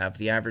victims they have.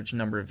 The average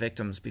number of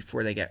victims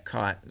before they get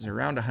caught is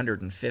around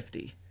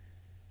 150.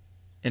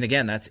 And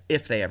again, that's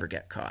if they ever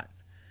get caught.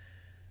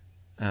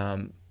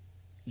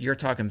 You're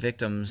talking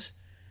victims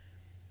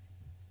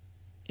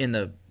in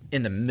the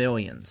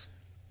millions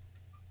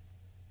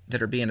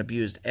that are being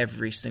abused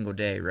every single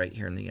day right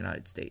here in the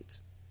United States.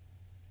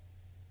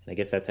 I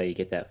guess that's how you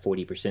get that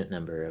 40%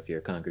 number of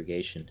your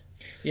congregation.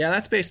 Yeah,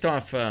 that's based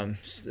off,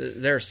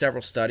 there are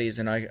several studies,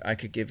 and I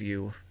could give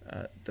you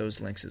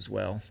those links as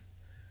well.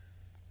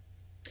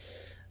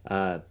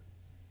 I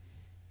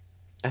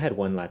had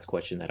one last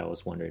question that I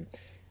was wondering.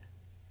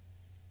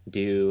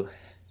 Do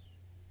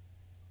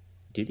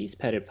these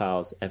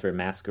pedophiles ever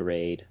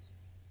masquerade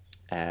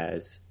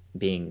as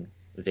being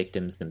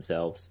victims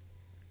themselves?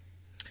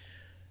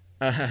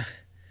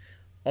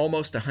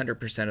 Almost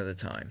 100% of the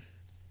time.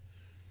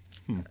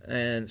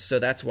 And so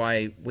that's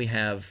why we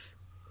have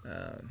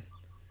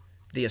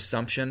the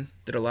assumption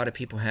that a lot of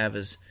people have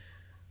is,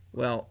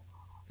 well,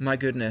 my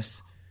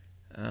goodness,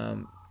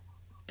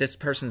 this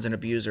person's an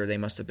abuser. They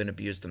must have been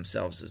abused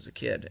themselves as a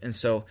kid. And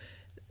so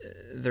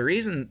the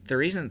reason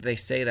they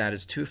say that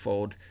is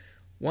twofold.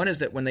 One is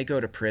that when they go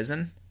to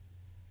prison,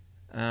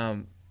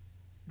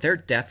 they're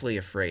deathly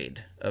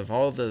afraid of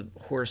all the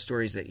horror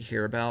stories that you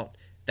hear about.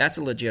 That's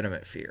a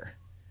legitimate fear.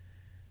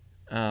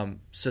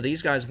 So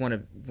these guys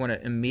want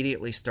to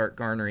immediately start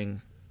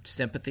garnering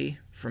sympathy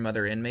from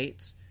other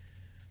inmates,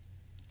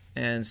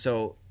 And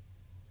so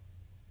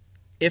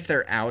if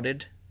they're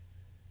outed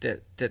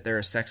that they're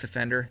a sex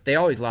offender, they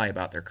always lie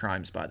about their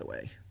crimes, by the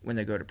way, when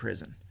they go to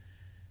prison.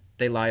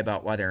 They lie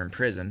about why they're in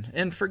prison,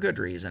 and for good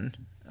reason.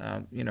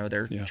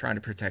 They're trying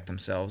to protect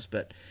themselves.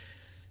 But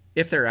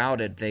if they're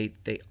outed,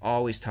 they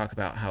always talk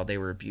about how they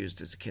were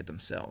abused as a kid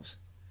themselves.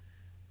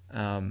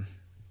 I'd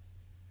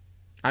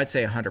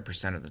say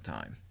 100% of the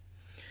time.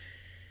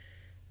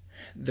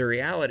 The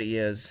reality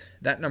is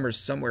that number is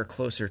somewhere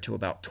closer to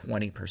about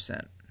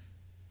 20%.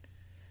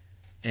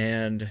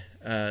 And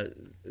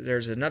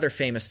there's another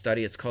famous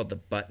study. It's called the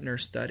Butner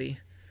study.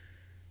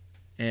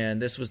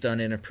 And this was done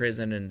in a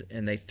prison,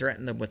 and they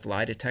threatened them with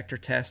lie detector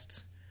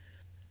tests.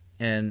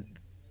 And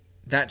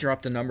that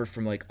dropped the number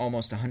from like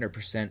almost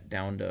 100%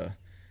 down to,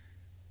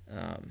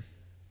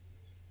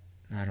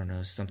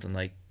 something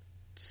like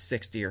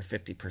 60 or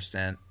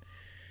 50%.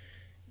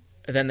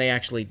 And then they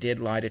actually did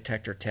lie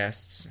detector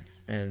tests,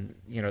 and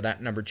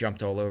that number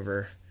jumped all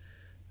over.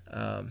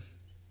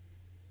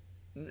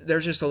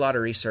 There's just a lot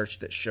of research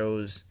that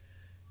shows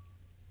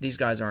these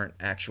guys aren't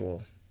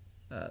actual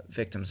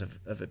victims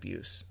of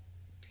abuse.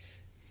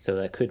 So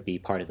that could be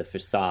part of the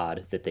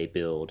facade that they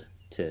build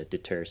to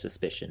deter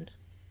suspicion.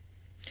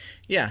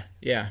 Yeah,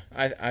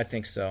 I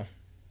think so.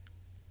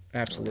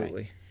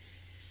 Absolutely. Okay.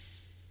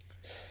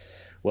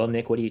 Well,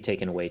 Nick, what are you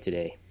taking away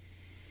today?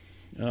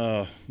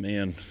 Oh,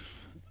 man.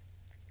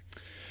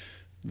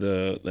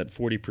 That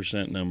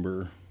 40%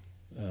 number,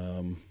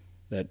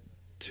 that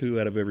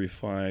 2 out of every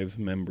 5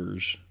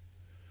 members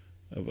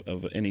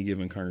of any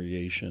given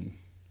congregation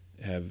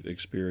have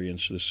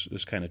experienced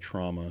this kind of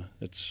trauma.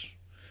 That's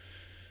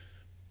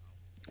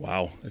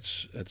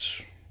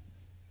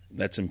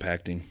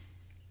impacting.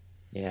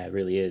 Yeah, it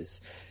really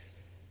is.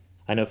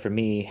 I know for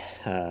me,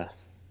 I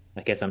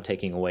guess I'm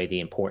taking away the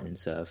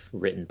importance of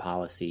written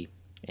policy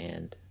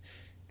and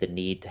the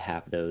need to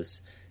have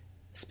those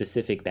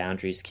specific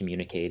boundaries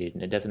communicated.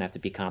 And it doesn't have to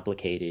be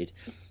complicated,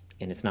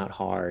 and it's not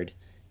hard.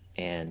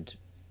 And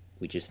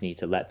we just need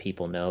to let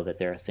people know that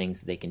there are things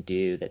that they can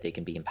do, that they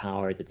can be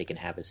empowered, that they can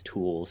have as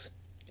tools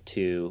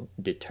to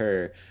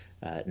deter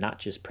not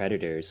just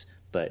predators,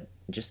 but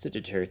just to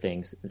deter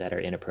things that are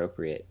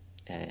inappropriate,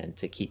 and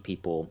to keep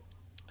people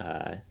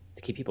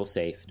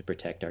safe, to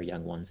protect our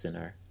young ones and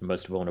our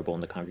most vulnerable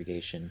in the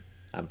congregation.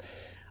 I'm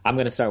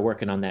going to start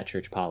working on that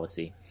church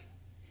policy.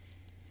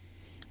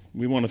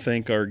 We want to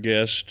thank our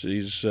guest.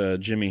 He's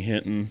Jimmy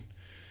Hinton.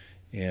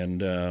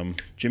 And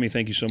Jimmy,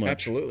 thank you so much.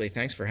 Absolutely.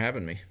 Thanks for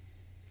having me.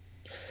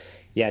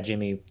 Yeah,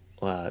 Jimmy,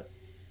 you're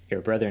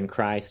a brother in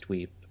Christ.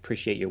 We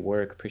appreciate your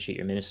work, appreciate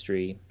your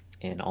ministry,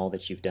 and all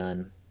that you've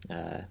done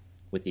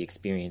with the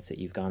experience that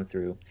you've gone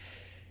through.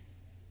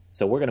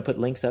 So we're going to put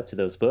links up to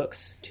those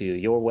books, to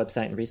your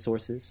website and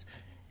resources.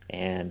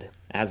 And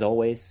as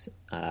always,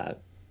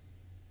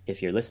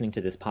 if you're listening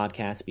to this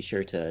podcast, be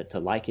sure to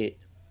like it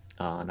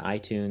on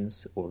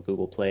iTunes or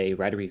Google Play,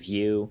 write a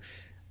review,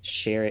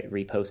 share it,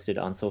 repost it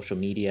on social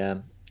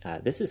media.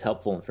 This is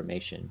helpful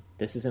information.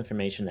 This is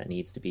information that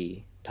needs to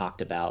be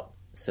talked about.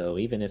 So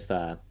even if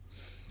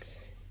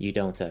you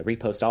don't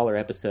repost all our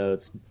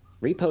episodes,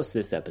 repost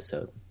this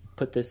episode.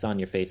 Put this on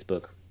your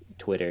Facebook,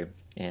 Twitter,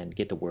 and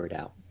get the word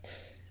out.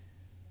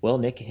 Well,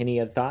 Nick, any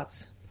other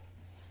thoughts?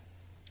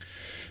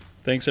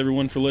 Thanks,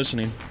 everyone, for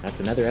listening.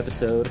 That's another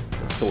episode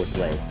of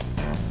Swordplay.